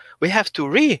member, we have to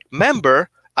remember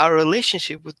our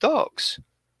relationship with dogs.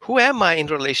 Who am I in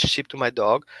relationship to my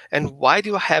dog? And why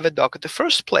do I have a dog in the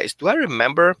first place? Do I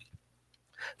remember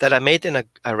that I made an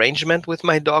arrangement with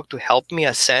my dog to help me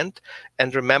ascend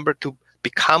and remember to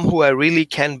become who I really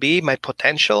can be, my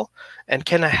potential? And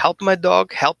can I help my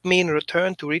dog help me in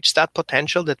return to reach that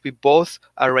potential that we both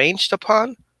arranged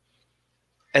upon?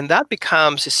 And that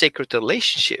becomes a sacred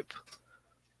relationship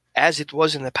as it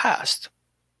was in the past.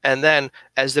 And then,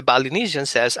 as the Balinesian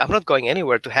says, I'm not going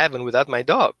anywhere to heaven without my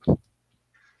dog.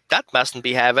 That mustn't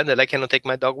be heaven, that I cannot take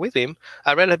my dog with him.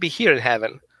 I'd rather be here in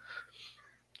heaven.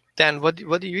 Dan, what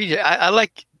do you? I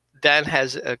like Dan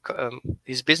has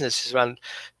his business is around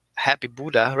Happy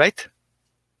Buddha, right?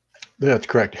 That's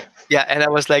correct. Yeah, and I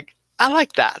was like, I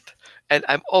like that, and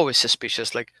I'm always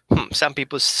suspicious. Like, some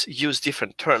people use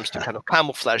different terms to kind of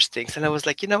camouflage things, and I was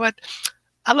like, you know what?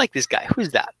 I like this guy. Who's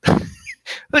that?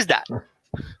 Who's that?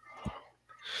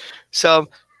 So,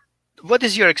 what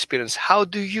is your experience? How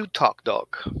do you talk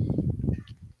dog?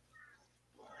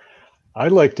 I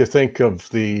like to think of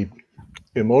the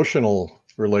emotional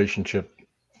relationship.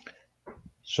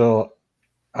 So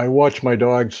I watch my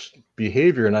dog's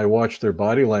behavior and I watch their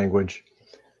body language,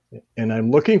 and I'm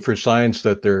looking for signs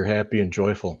that they're happy and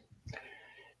joyful.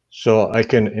 So I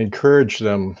can encourage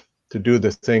them to do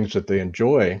the things that they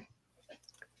enjoy.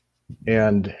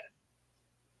 And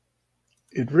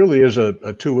it really is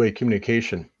a two-way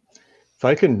communication. If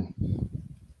I can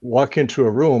walk into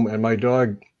a room and my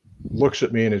dog looks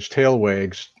at me and his tail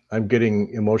wags, I'm getting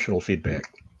emotional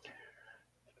feedback.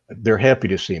 They're happy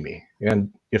to see me. And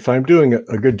if I'm doing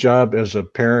a good job as a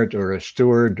parent or a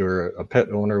steward or a pet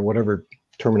owner, whatever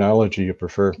terminology you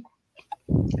prefer,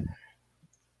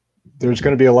 there's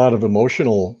going to be a lot of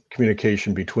emotional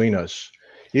communication between us,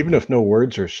 even if no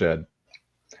words are said.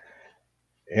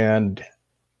 And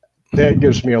that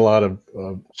gives me a lot of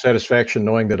satisfaction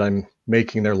knowing that I'm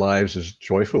making their lives as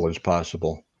joyful as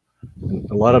possible. And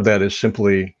a lot of that is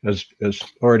simply, as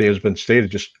already has been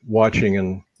stated, just watching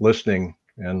and listening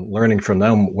and learning from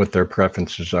them what their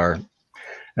preferences are.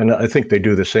 And I think they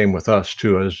do the same with us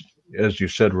too, as you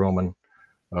said, Roman.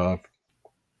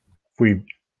 We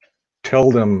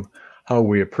tell them how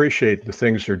we appreciate the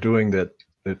things they're doing that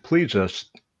please us.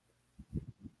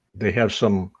 They have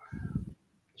some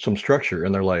structure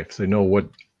in their life. They know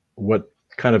what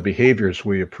kind of behaviors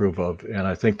we approve of, and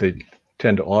I think they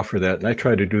tend to offer that, and I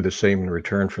try to do the same in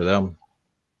return for them.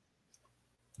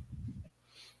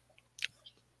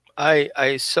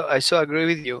 I so agree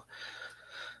with you.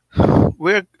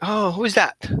 Who's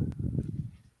that?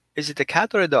 Is it a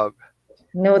cat or a dog?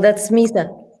 No, that's Misa,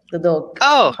 the dog.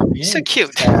 Oh, so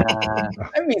cute.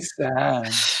 I miss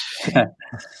that.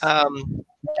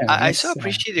 I so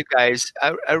appreciate you guys.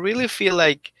 I really feel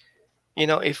like,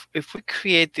 if we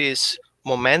create this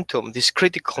momentum, this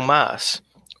critical mass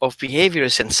of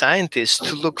behaviorists and scientists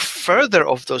to look further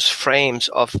of those frames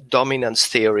of dominance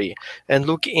theory and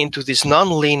look into this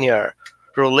nonlinear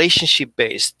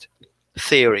relationship-based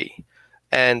theory,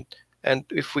 and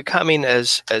if we come in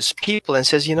as people and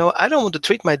says, I don't want to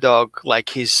treat my dog like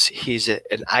he's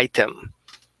an item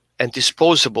and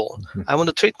disposable. I want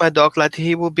to treat my dog like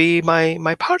he will be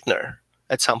my partner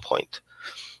at some point.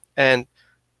 And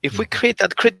if we create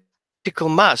that critical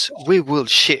mass, we will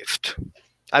shift.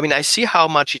 I mean, I see how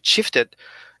much it shifted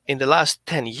in the last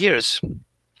 10 years.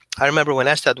 I remember when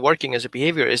I started working as a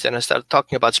behaviorist and I started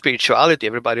talking about spirituality,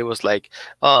 everybody was like,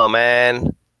 oh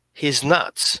man, he's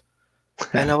nuts.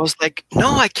 And I was like,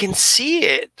 no, I can see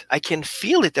it. I can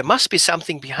feel it. There must be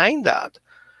something behind that.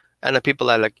 And the people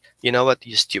are like, you know what?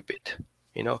 You're stupid.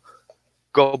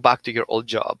 Go back to your old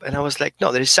job. And I was like,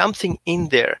 no, there is something in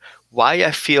there. Why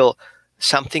I feel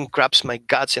something grabs my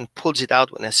guts and pulls it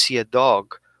out when I see a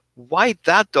dog. Why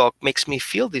that dog makes me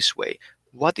feel this way.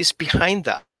 what is behind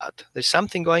that? There's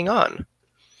something going on.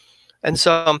 And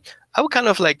so I would kind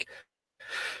of like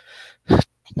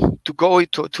to go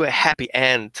to a happy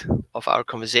end of our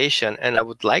conversation, and I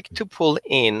would like to pull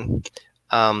in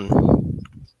a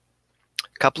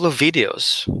couple of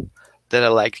videos that I'd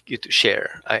like you to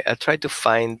share. I tried to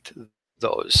find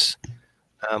those.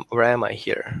 Where am I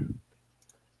here?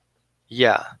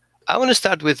 Yeah, I want to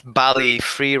start with Bali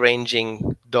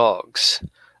free-ranging dogs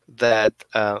that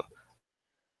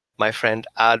my friend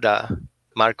Adda,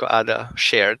 Marco Adda,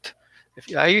 shared. If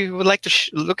you would like to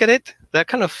look at it, they're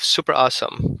kind of super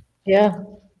awesome. Yeah.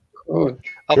 Cool.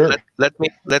 Oh, Sure.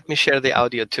 let me share the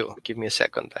audio too. Give me a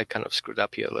second. I kind of screwed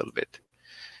up here a little bit.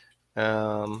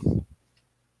 Let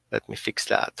me fix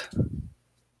that.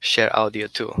 Share audio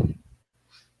too.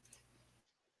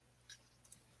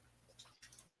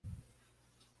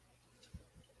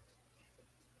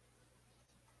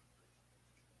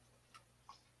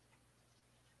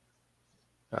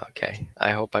 Okay,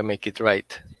 I hope I make it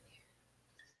right.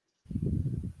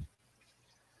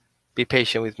 Be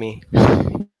patient with me.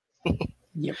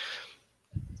 Yep.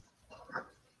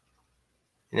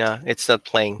 Yeah, it's not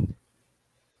playing.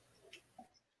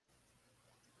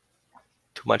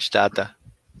 Too much data.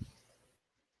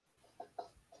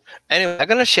 Anyway, I'm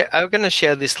gonna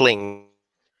share this link.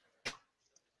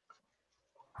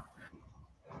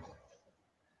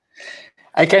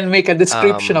 I can make a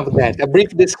description of that, a brief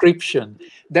description.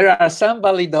 There are some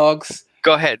Bali-Dogs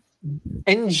Go ahead.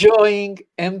 enjoying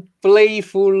and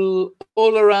playful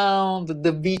all around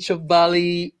the beach of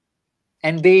Bali,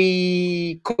 and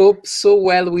they cope so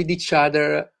well with each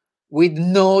other with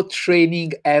no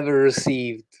training ever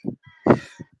received.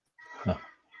 Huh.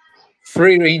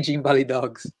 Free-ranging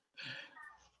Bali-Dogs.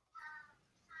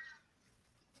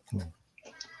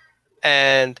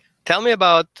 And tell me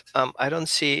about, I don't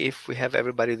see if we have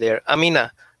everybody there.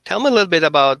 Amina, tell me a little bit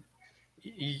about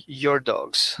your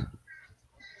dogs.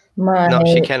 No,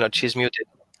 she cannot. She's muted.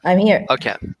 I'm here.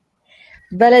 Okay.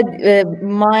 Balad,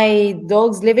 my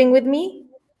dog's living with me.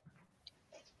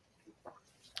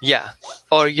 Yeah.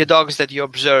 Or your dogs that you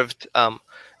observed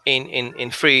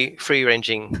in free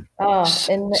ranging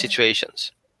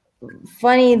situations.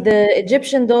 Funny, the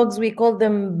Egyptian dogs, we call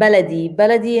them Baladi.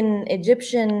 Baladi in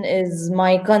Egyptian is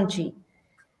my country.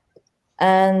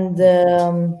 And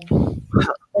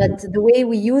but the way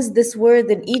we use this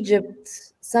word in Egypt,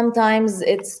 sometimes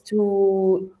it's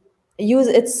to use,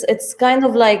 it's kind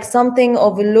of like something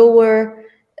of a lower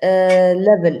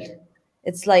level.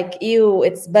 It's like, ew,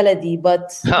 it's Baladi.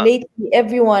 But lately,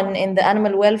 everyone in the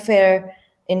animal welfare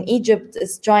in Egypt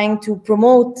is trying to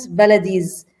promote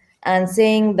Baladis and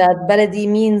saying that Baladi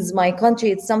means my country.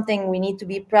 It's something we need to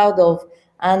be proud of.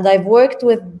 And I've worked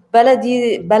with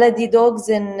Baladi dogs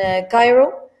in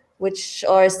Cairo, which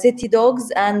are city dogs,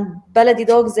 and Baladi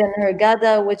dogs in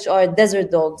Hurghada, which are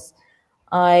desert dogs.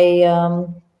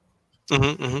 The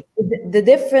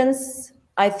difference,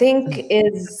 I think,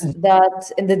 is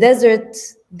that in the desert,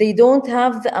 they don't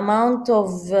have the amount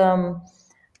of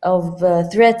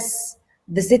threats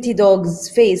the city dogs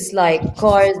face, like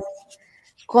cars,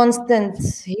 constant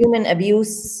human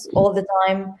abuse all the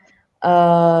time,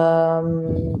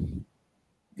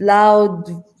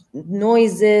 loud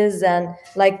noises, and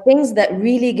like things that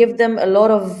really give them a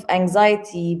lot of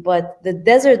anxiety. But the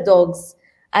desert dogs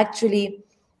actually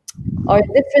are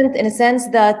different in a sense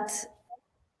that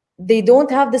they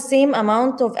don't have the same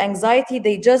amount of anxiety.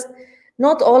 They just,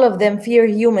 not all of them fear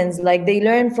humans. Like they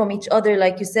learn from each other.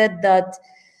 Like you said, that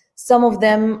some of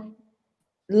them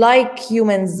like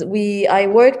humans. I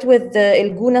worked with the El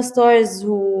Guna stars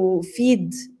who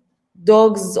feed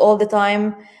dogs all the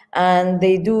time, and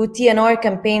they do TNR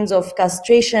campaigns of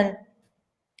castration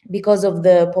because of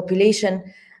the population.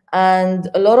 And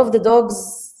a lot of the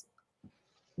dogs,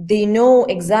 they know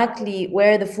exactly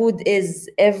where the food is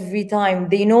every time.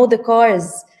 They know the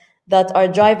cars that are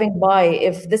driving by,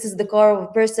 if this is the car of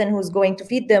a person who's going to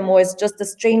feed them, or it's just a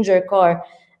stranger car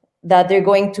that they're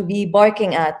going to be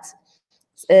barking at.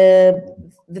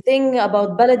 The thing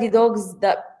about Baladi dogs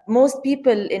that most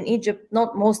people in Egypt,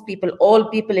 not most people, all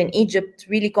people in Egypt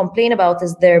really complain about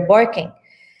is their barking.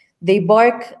 They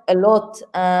bark a lot,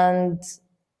 and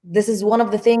this is one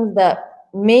of the things that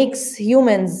makes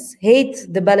humans hate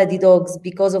the Baladi dogs,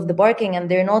 because of the barking, and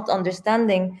they're not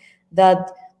understanding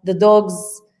that the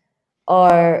dogs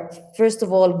are, first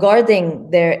of all, guarding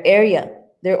their area.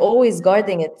 They're always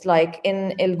guarding it. Like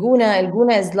in El Guna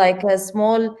is like a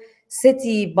small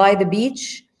city by the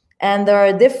beach, and there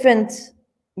are different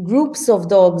groups of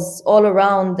dogs all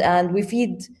around, and we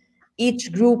feed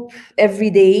each group every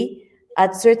day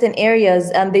at certain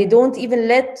areas, and they don't even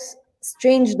let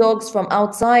strange dogs from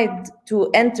outside to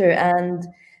enter, and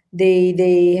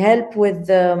they help with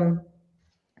the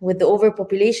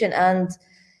overpopulation, and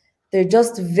they're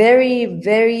just very,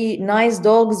 very nice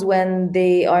dogs when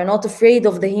they are not afraid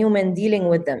of the human dealing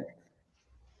with them.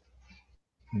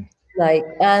 Like,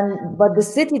 and but the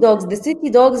city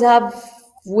dogs have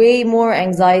way more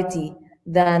anxiety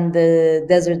than the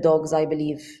desert dogs, I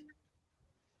believe.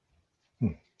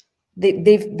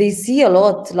 They see a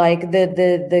lot, like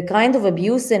the kind of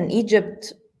abuse in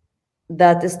Egypt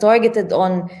that is targeted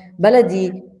on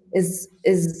Baladi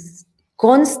is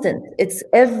constant. It's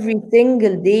every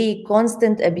single day,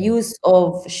 constant abuse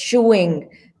of shooing,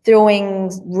 throwing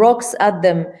rocks at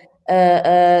them,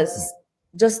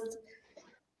 just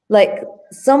like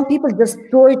some people just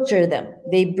torture them.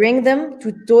 They bring them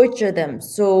to torture them.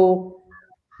 So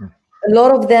a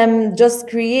lot of them just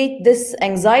create this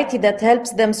anxiety that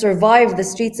helps them survive the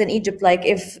streets in Egypt. Like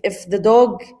if the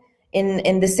dog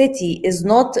in the city is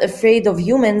not afraid of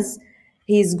humans,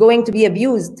 he's going to be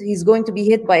abused. He's going to be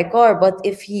hit by a car. But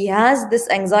if he has this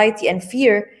anxiety and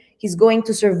fear, he's going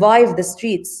to survive the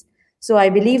streets. So I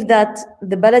believe that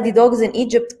the Baladi dogs in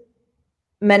Egypt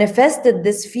manifested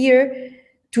this fear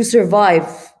to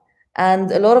survive. And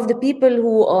a lot of the people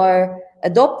who are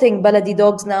adopting Baladi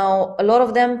dogs now, a lot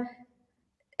of them,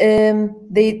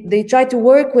 they try to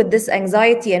work with this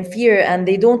anxiety and fear, and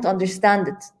they don't understand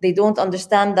it. They don't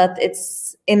understand that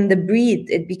it's in the breed.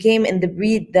 It became in the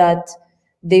breed that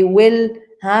they will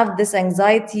have this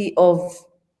anxiety of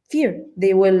fear.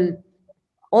 They will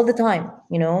all the time,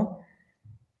 you know.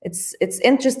 It's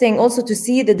interesting also to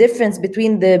see the difference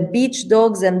between the beach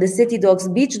dogs and the city dogs.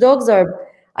 Beach dogs are,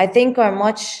 I think, are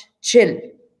much chill.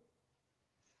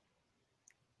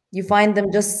 You find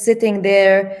them just sitting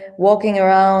there, walking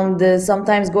around,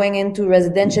 sometimes going into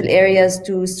residential areas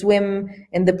to swim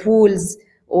in the pools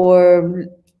or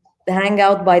hang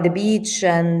out by the beach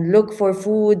and look for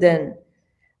food.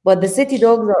 But the city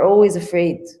dogs are always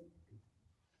afraid.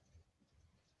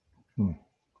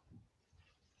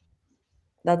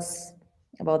 That's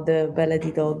about the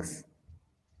Baladi dogs.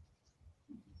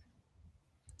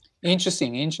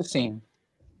 Interesting, interesting.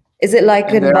 Is it like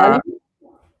in Bali?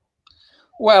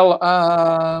 Well,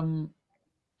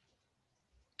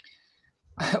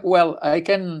 well, I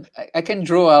can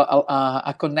draw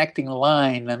a connecting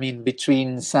line. I mean,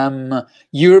 between some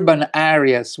urban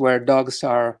areas where dogs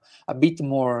are a bit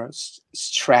more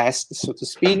stressed, so to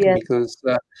speak, Yes.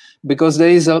 because there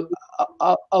is a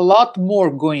lot more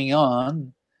going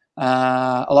on,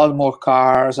 a lot more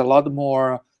cars, a lot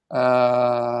more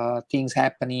things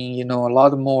happening, you know, a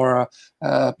lot more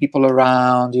people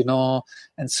around, you know,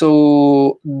 and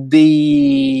so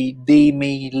they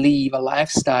may live a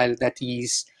lifestyle that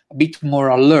is a bit more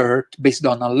alert, based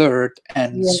on alert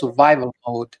and survival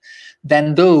mode,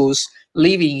 than those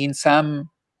living in some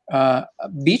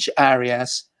beach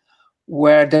areas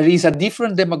where there is a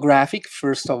different demographic,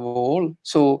 first of all.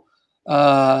 So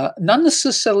not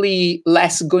necessarily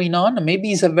less going on.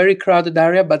 Maybe it's a very crowded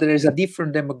area, but there is a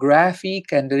different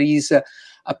demographic, and there is a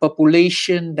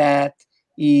population that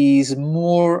is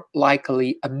more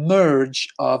likely a merge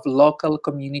of local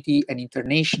community and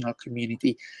international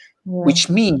community, which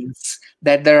means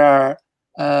that there are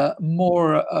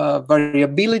more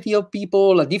variability of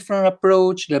people, a different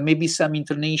approach. There may be some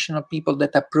international people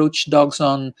that approach dogs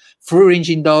on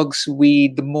free-ranging dogs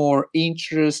with more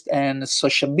interest and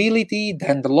sociability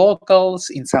than the locals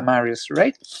in some areas,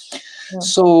 right? Yeah.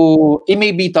 So it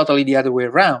may be totally the other way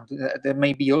around. There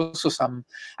may be also some,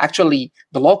 actually,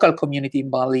 the local community in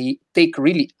Bali take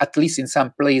really, at least in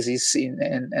some places,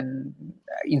 and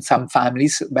in some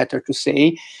families, better to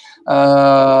say,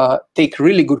 take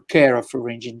really good care of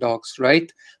free-ranging dogs,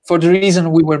 right? For the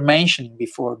reason we were mentioning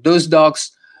before, those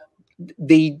dogs,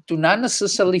 they do not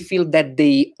necessarily feel that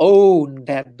they own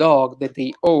that dog, that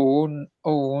they own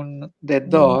that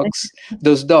dogs,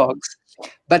 those dogs,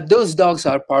 but those dogs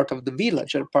are part of the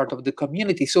village, are part of the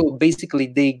community. So basically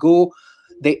they go,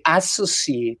 they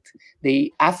associate,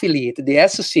 they affiliate, they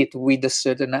associate with a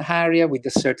certain area, with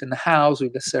a certain house,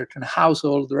 with a certain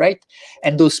household, right?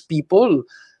 And those people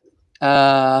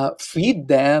feed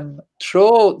them,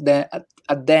 throw them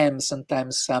at them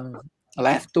sometimes some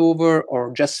leftover,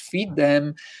 or just feed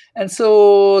them, and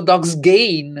so dogs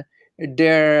gain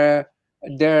their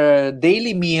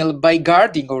daily meal by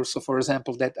guarding also, for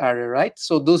example, that area, right?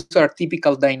 So those are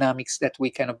typical dynamics that we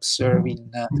can observe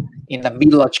in a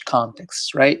village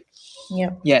context, right?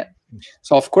 Yeah.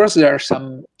 So of course there are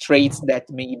some traits that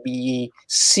may be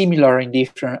similar in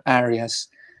different areas.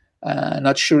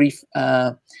 Not sure if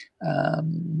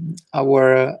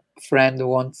our friend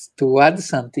wants to add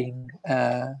something.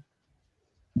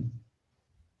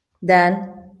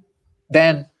 Dan?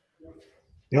 Then,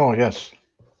 Oh, yes.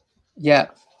 yeah,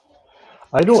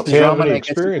 I don't the have Roman, any I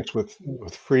guess. experience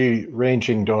with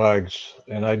free-ranging dogs,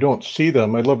 and I don't see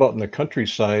them. I live out in the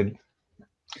countryside,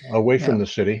 away Yeah. from the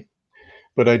city,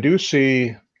 but I do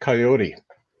see coyote,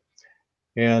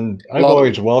 and A I've lot of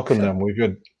always it, welcomed sure.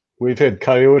 them. We've had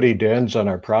coyote dens on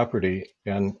our property,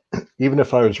 and even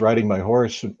if I was riding my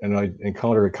horse and I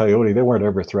encountered a coyote, they weren't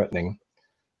ever threatening.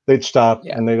 They'd stop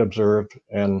Yeah. and they'd observe,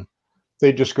 and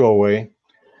they'd just go away.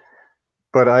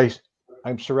 But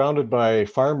I'm surrounded by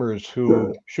farmers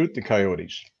who shoot the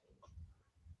coyotes.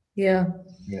 Yeah.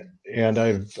 And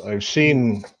I've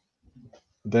seen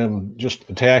them just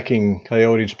attacking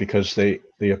coyotes because they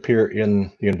appear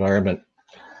in the environment.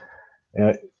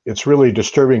 And it's really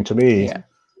disturbing to me. Yeah.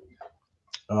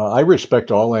 I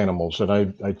respect all animals, and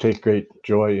I take great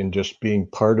joy in just being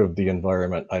part of the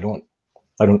environment. I don't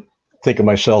think of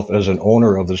myself as an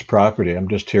owner of this property. I'm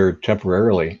just here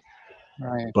temporarily.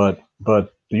 Right. But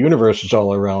the universe is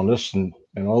all around us, and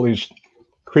all these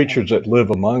creatures that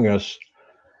live among us.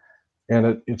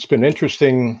 And it's been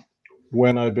interesting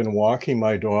when I've been walking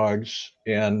my dogs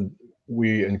and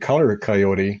we encounter a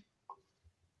coyote.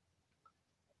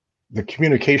 The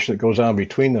communication that goes on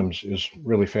between them is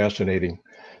really fascinating.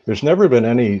 There's never been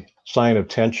any sign of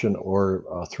tension or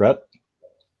threat.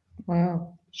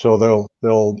 Wow. So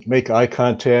they'll make eye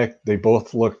contact. They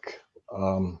both look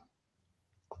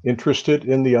interested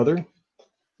in the other,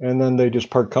 and then they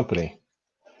just part company.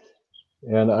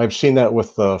 And I've seen that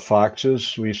with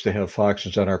foxes. We used to have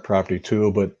foxes on our property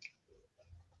too, but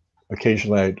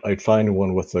occasionally I'd find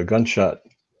one with a gunshot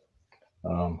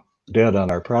dead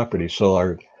on our property. So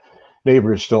our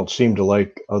neighbors don't seem to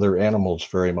like other animals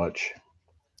very much.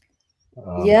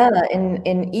 Yeah,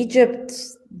 in Egypt,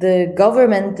 the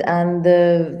government and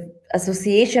the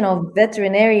Association of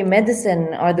Veterinary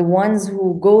Medicine are the ones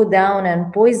who go down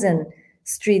and poison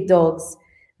street dogs.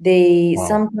 They Wow.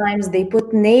 sometimes they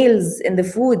put nails in the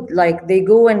food, like they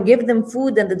go and give them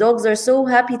food, and the dogs are so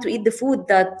happy to eat the food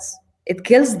that it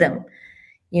kills them.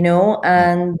 You know,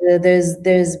 and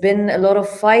there's been a lot of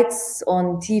fights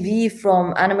on TV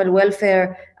from animal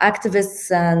welfare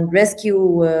activists and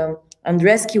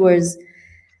rescuers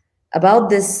about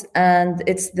this, and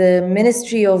it's the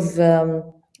Ministry of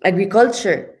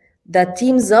Agriculture that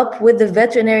teams up with the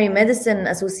Veterinary Medicine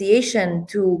Association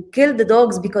to kill the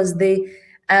dogs because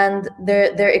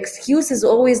their excuse is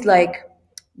always like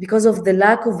because of the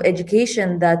lack of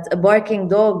education that a barking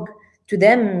dog to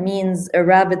them means a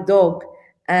rabid dog,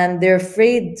 and they're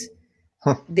afraid.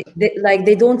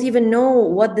 They don't even know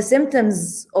what the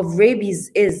symptoms of rabies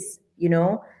is, you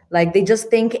know, like they just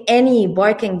think any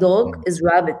barking dog is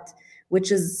rabid,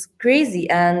 which is crazy.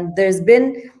 And there's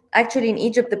been actually in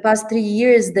Egypt the past 3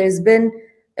 years, there's been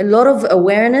a lot of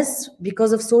awareness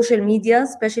because of social media,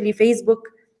 especially Facebook,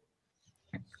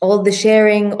 all the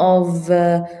sharing of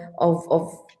the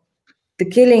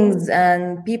killings,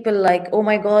 and people like, oh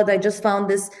my god, I just found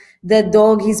this dead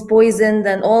dog, he's poisoned,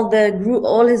 and all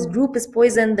his group is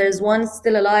poisoned, there's one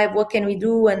still alive, what can we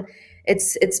do? And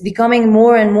it's becoming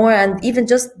more and more. And even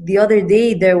just the other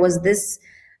day there was this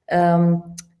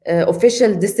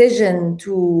official decision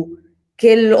to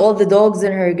kill all the dogs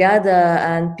in Hurghada,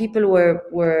 and people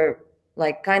were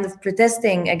like kind of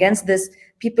protesting against this.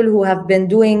 People who have been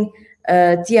doing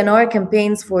TNR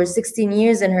campaigns for 16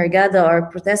 years in Hurghada are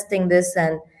protesting this,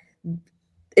 and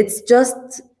it's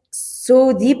just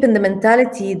so deep in the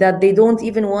mentality that they don't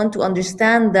even want to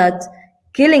understand that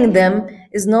killing them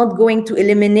is not going to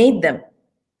eliminate them.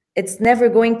 It's never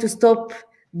going to stop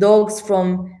dogs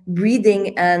from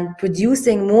breeding and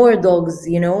producing more dogs,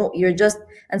 you know.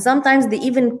 And sometimes they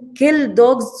even kill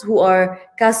dogs who are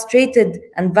castrated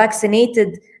and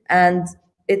vaccinated. And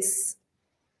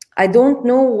I don't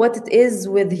know what it is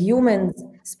with humans,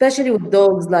 especially with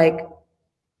dogs. Like,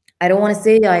 I don't want to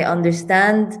say I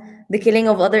understand the killing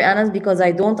of other animals because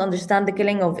I don't understand the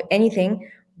killing of anything,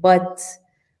 but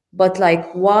like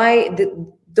why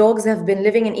the dogs have been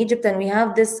living in Egypt, and we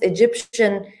have this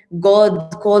Egyptian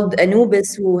god called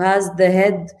Anubis who has the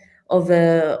head of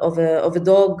a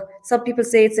dog. Some people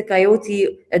say it's a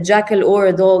coyote, a jackal, or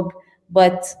a dog,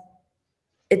 but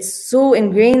it's so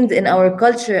ingrained in our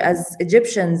culture as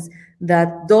Egyptians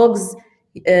that dogs,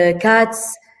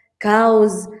 cats,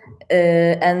 cows,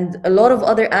 and a lot of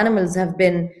other animals have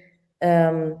been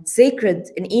sacred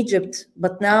in Egypt.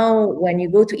 But now when you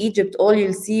go to Egypt, all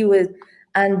you'll see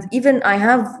and even I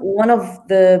have one of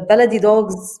the Baladi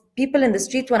dogs, people in the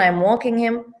street, when I'm walking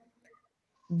him,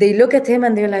 they look at him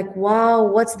and they're like, wow,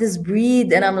 what's this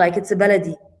breed? And I'm like, it's a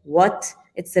Baladi. What?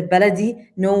 it's a Baladi.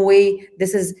 No way.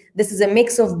 This is a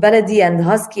mix of Baladi and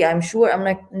Husky, I'm sure. I'm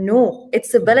like, no,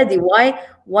 it's a Baladi.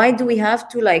 Why do we have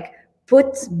to like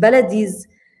put Baladis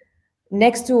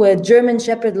next to a German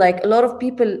Shepherd? Like a lot of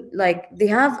people, like they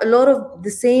have a lot of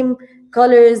the same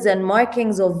colors and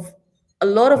markings of a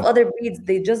lot of other breeds.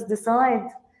 They just decide.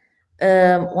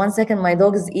 1 second, my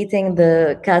dog is eating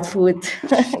the cat food.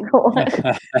 Go on.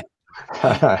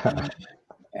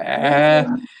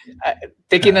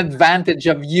 Taking advantage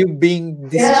of you being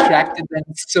distracted and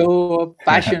so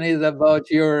passionate about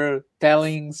your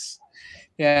tellings.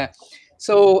 Yeah.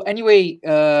 So anyway,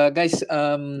 guys,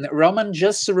 Roman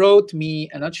just wrote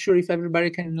me. I'm not sure if everybody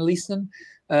can listen.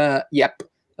 Yep.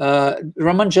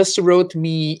 Roman just wrote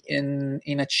me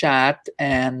in a chat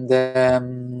and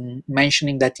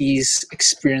mentioning that he's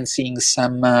experiencing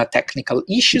some technical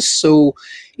issues, so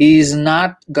he's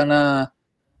not gonna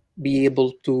be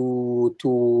able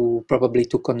to probably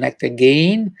to connect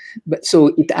again. But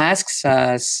so it asks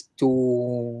us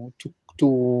to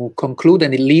conclude,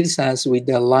 and it leaves us with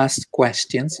the last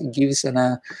questions. It gives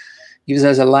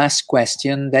us a last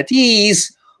question, that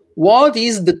is, what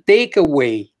is the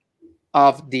takeaway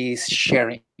of this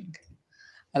sharing?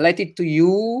 I let it to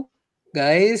you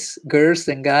guys, girls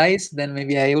and guys, then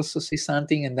maybe I also say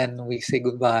something and then we say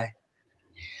goodbye.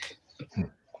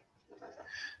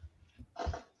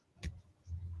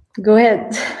 Go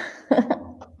ahead.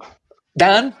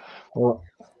 Dan? Well,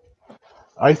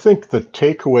 I think the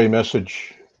takeaway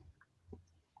message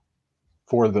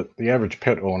for the average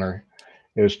pet owner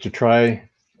is to try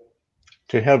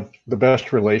to have the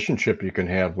best relationship you can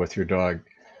have with your dog,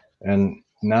 and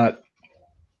not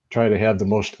try to have the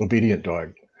most obedient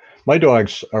dog. My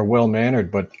dogs are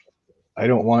well-mannered, but I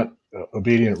don't want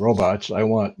obedient robots. I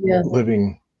want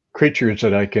living creatures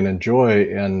that I can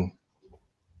enjoy, and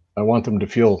I want them to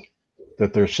feel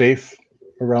that they're safe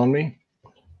around me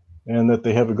and that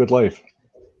they have a good life.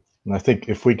 And I think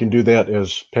if we can do that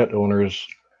as pet owners,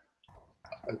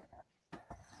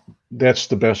 that's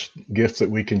the best gift that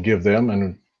we can give them,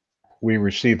 and we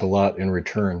receive a lot in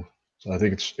return. So I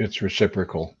think it's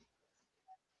reciprocal.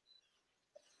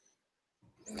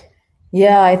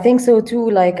 Yeah, I think so too.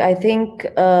 Like, I think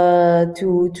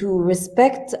to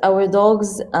respect our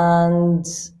dogs and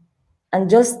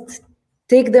just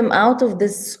take them out of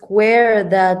this square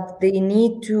that they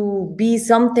need to be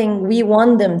something we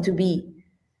want them to be.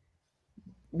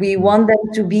 We want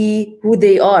them to be who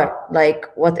they are, like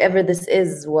whatever this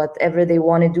is, whatever they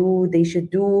want to do, they should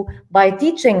do, by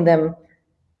teaching them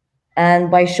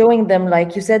and by showing them,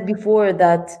 like you said before,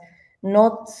 that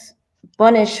not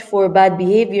punish for bad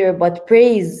behavior, but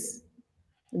praise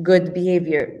good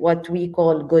behavior, what we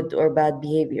call good or bad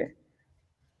behavior.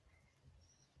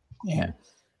 Yeah.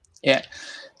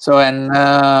 So, and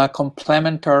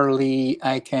complementarily,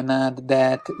 I can add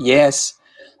that, yes,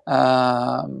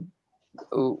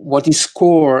 what is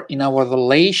core in our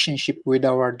relationship with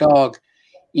our dog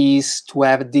is to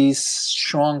have this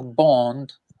strong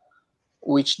bond,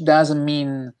 which doesn't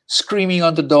mean screaming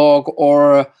on the dog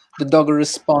or the dog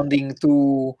responding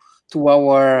to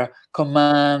our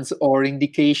commands or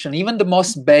indication, even the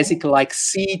most basic, like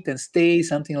sit and stay,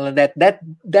 something like that. That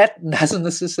doesn't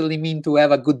necessarily mean to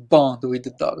have a good bond with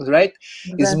the dogs, right?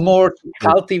 Exactly. It's more to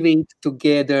cultivate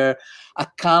together a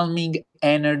calming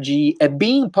energy, a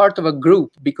being part of a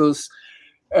group, because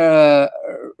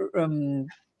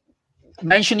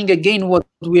mentioning again what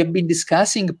we have been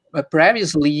discussing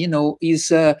previously,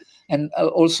 is and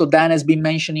also Dan has been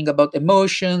mentioning about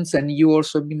emotions, and you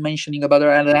also have been mentioning about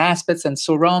other aspects, and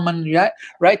so Roman,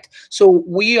 right? So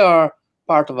we are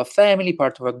part of a family,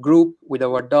 part of a group with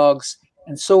our dogs,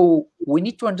 and so we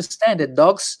need to understand that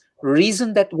dogs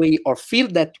reason that way or feel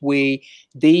that way.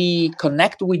 They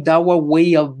connect with our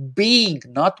way of being,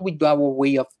 not with our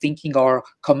way of thinking or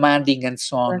commanding and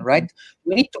so on, right?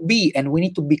 We need to be, and we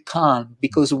need to be calm,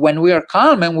 because when we are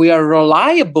calm and we are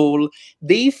reliable,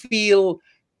 they feel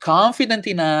confident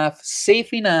enough,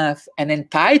 safe enough, and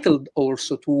entitled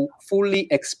also to fully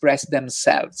express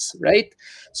themselves, right?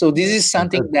 So this is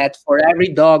something that for every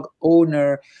dog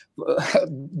owner,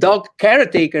 dog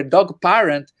caretaker, dog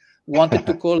parent, wanted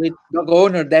to call it dog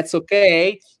owner, that's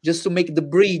okay, just to make the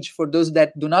bridge for those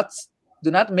that do not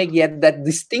make yet that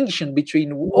distinction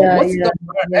between what's dog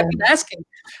parent.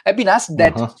 I've been asked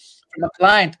that from a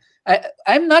client.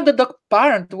 I'm not the dog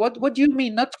parent. What do you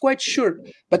mean? Not quite sure.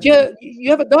 But yeah, you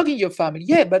have a dog in your family.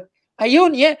 Yeah, but I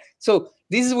own, yeah. So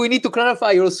this is, we need to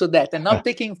clarify also that, and not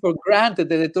taking for granted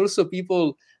that also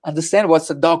people understand what's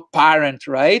a dog parent,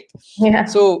 right? Yeah.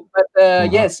 So, but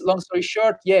yes, long story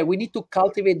short, yeah, we need to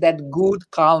cultivate that good,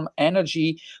 calm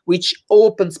energy, which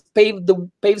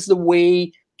paves the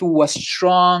way to a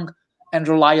strong and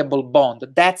reliable bond.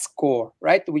 That's core,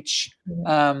 right? Which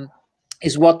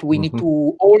is what we need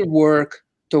to all work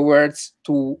towards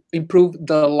to improve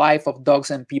the life of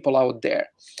dogs and people out there.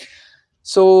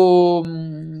 So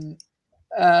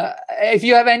if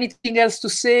you have anything else to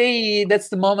say, that's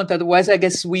the moment. Otherwise, I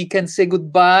guess we can say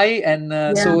goodbye.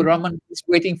 And so Roman is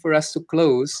waiting for us to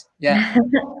close. Yeah.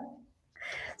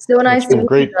 So nice. It's been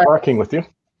great talking with you.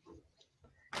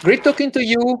 Great talking to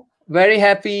you. Very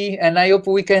happy, and I hope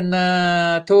we can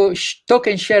talk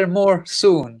and share more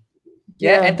soon.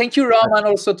 Yeah, and thank you, Roman,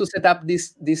 also to set up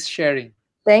this sharing.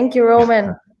 Thank you,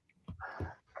 Roman.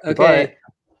 Okay.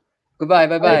 Goodbye.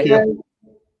 Bye bye.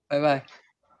 Bye bye.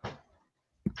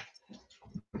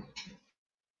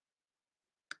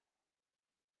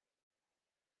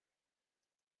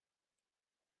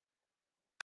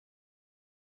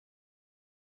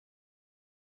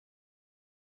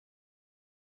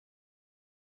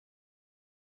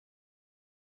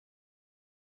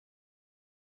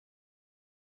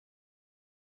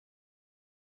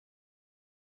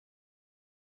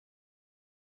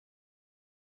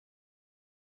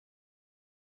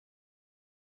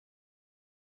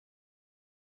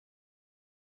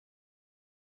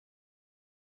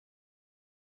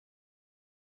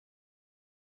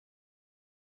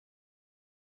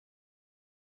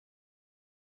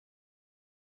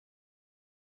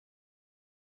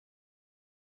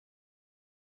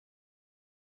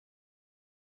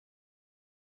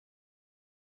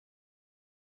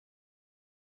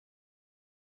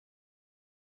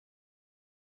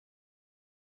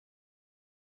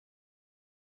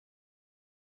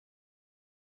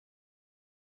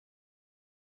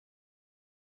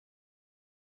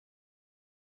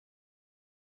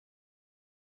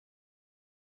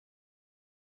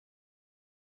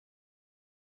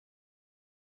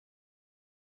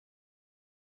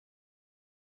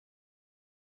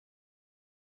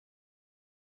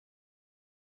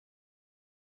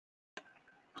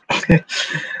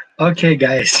 Okay,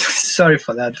 guys, sorry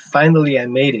for that. Finally, I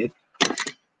made it.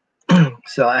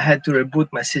 So I had to reboot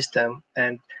my system,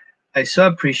 and I so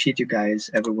appreciate you guys,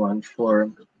 everyone,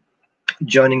 for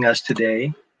joining us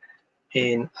today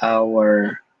in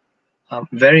our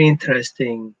very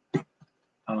interesting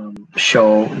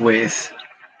show with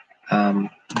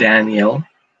Daniel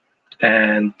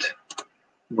and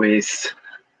with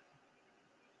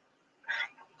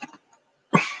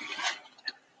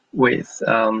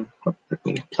let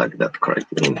me plug that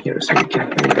correctly in here so we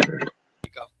can hear.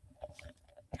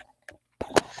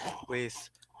 With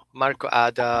Marco,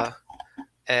 Adda,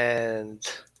 and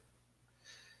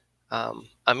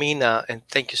Amina, and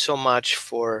thank you so much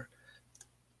for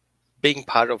being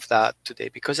part of that today,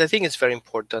 because I think it's very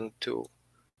important to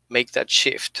make that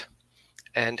shift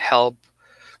and help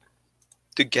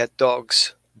to get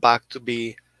dogs back to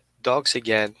be dogs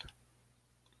again.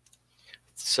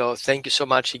 So thank you so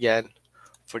much again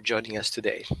for joining us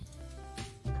today.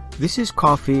 This is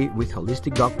Coffee with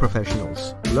Holistic Dog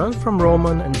Professionals. Learn from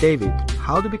Roman and David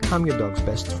how to become your dog's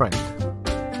best friend.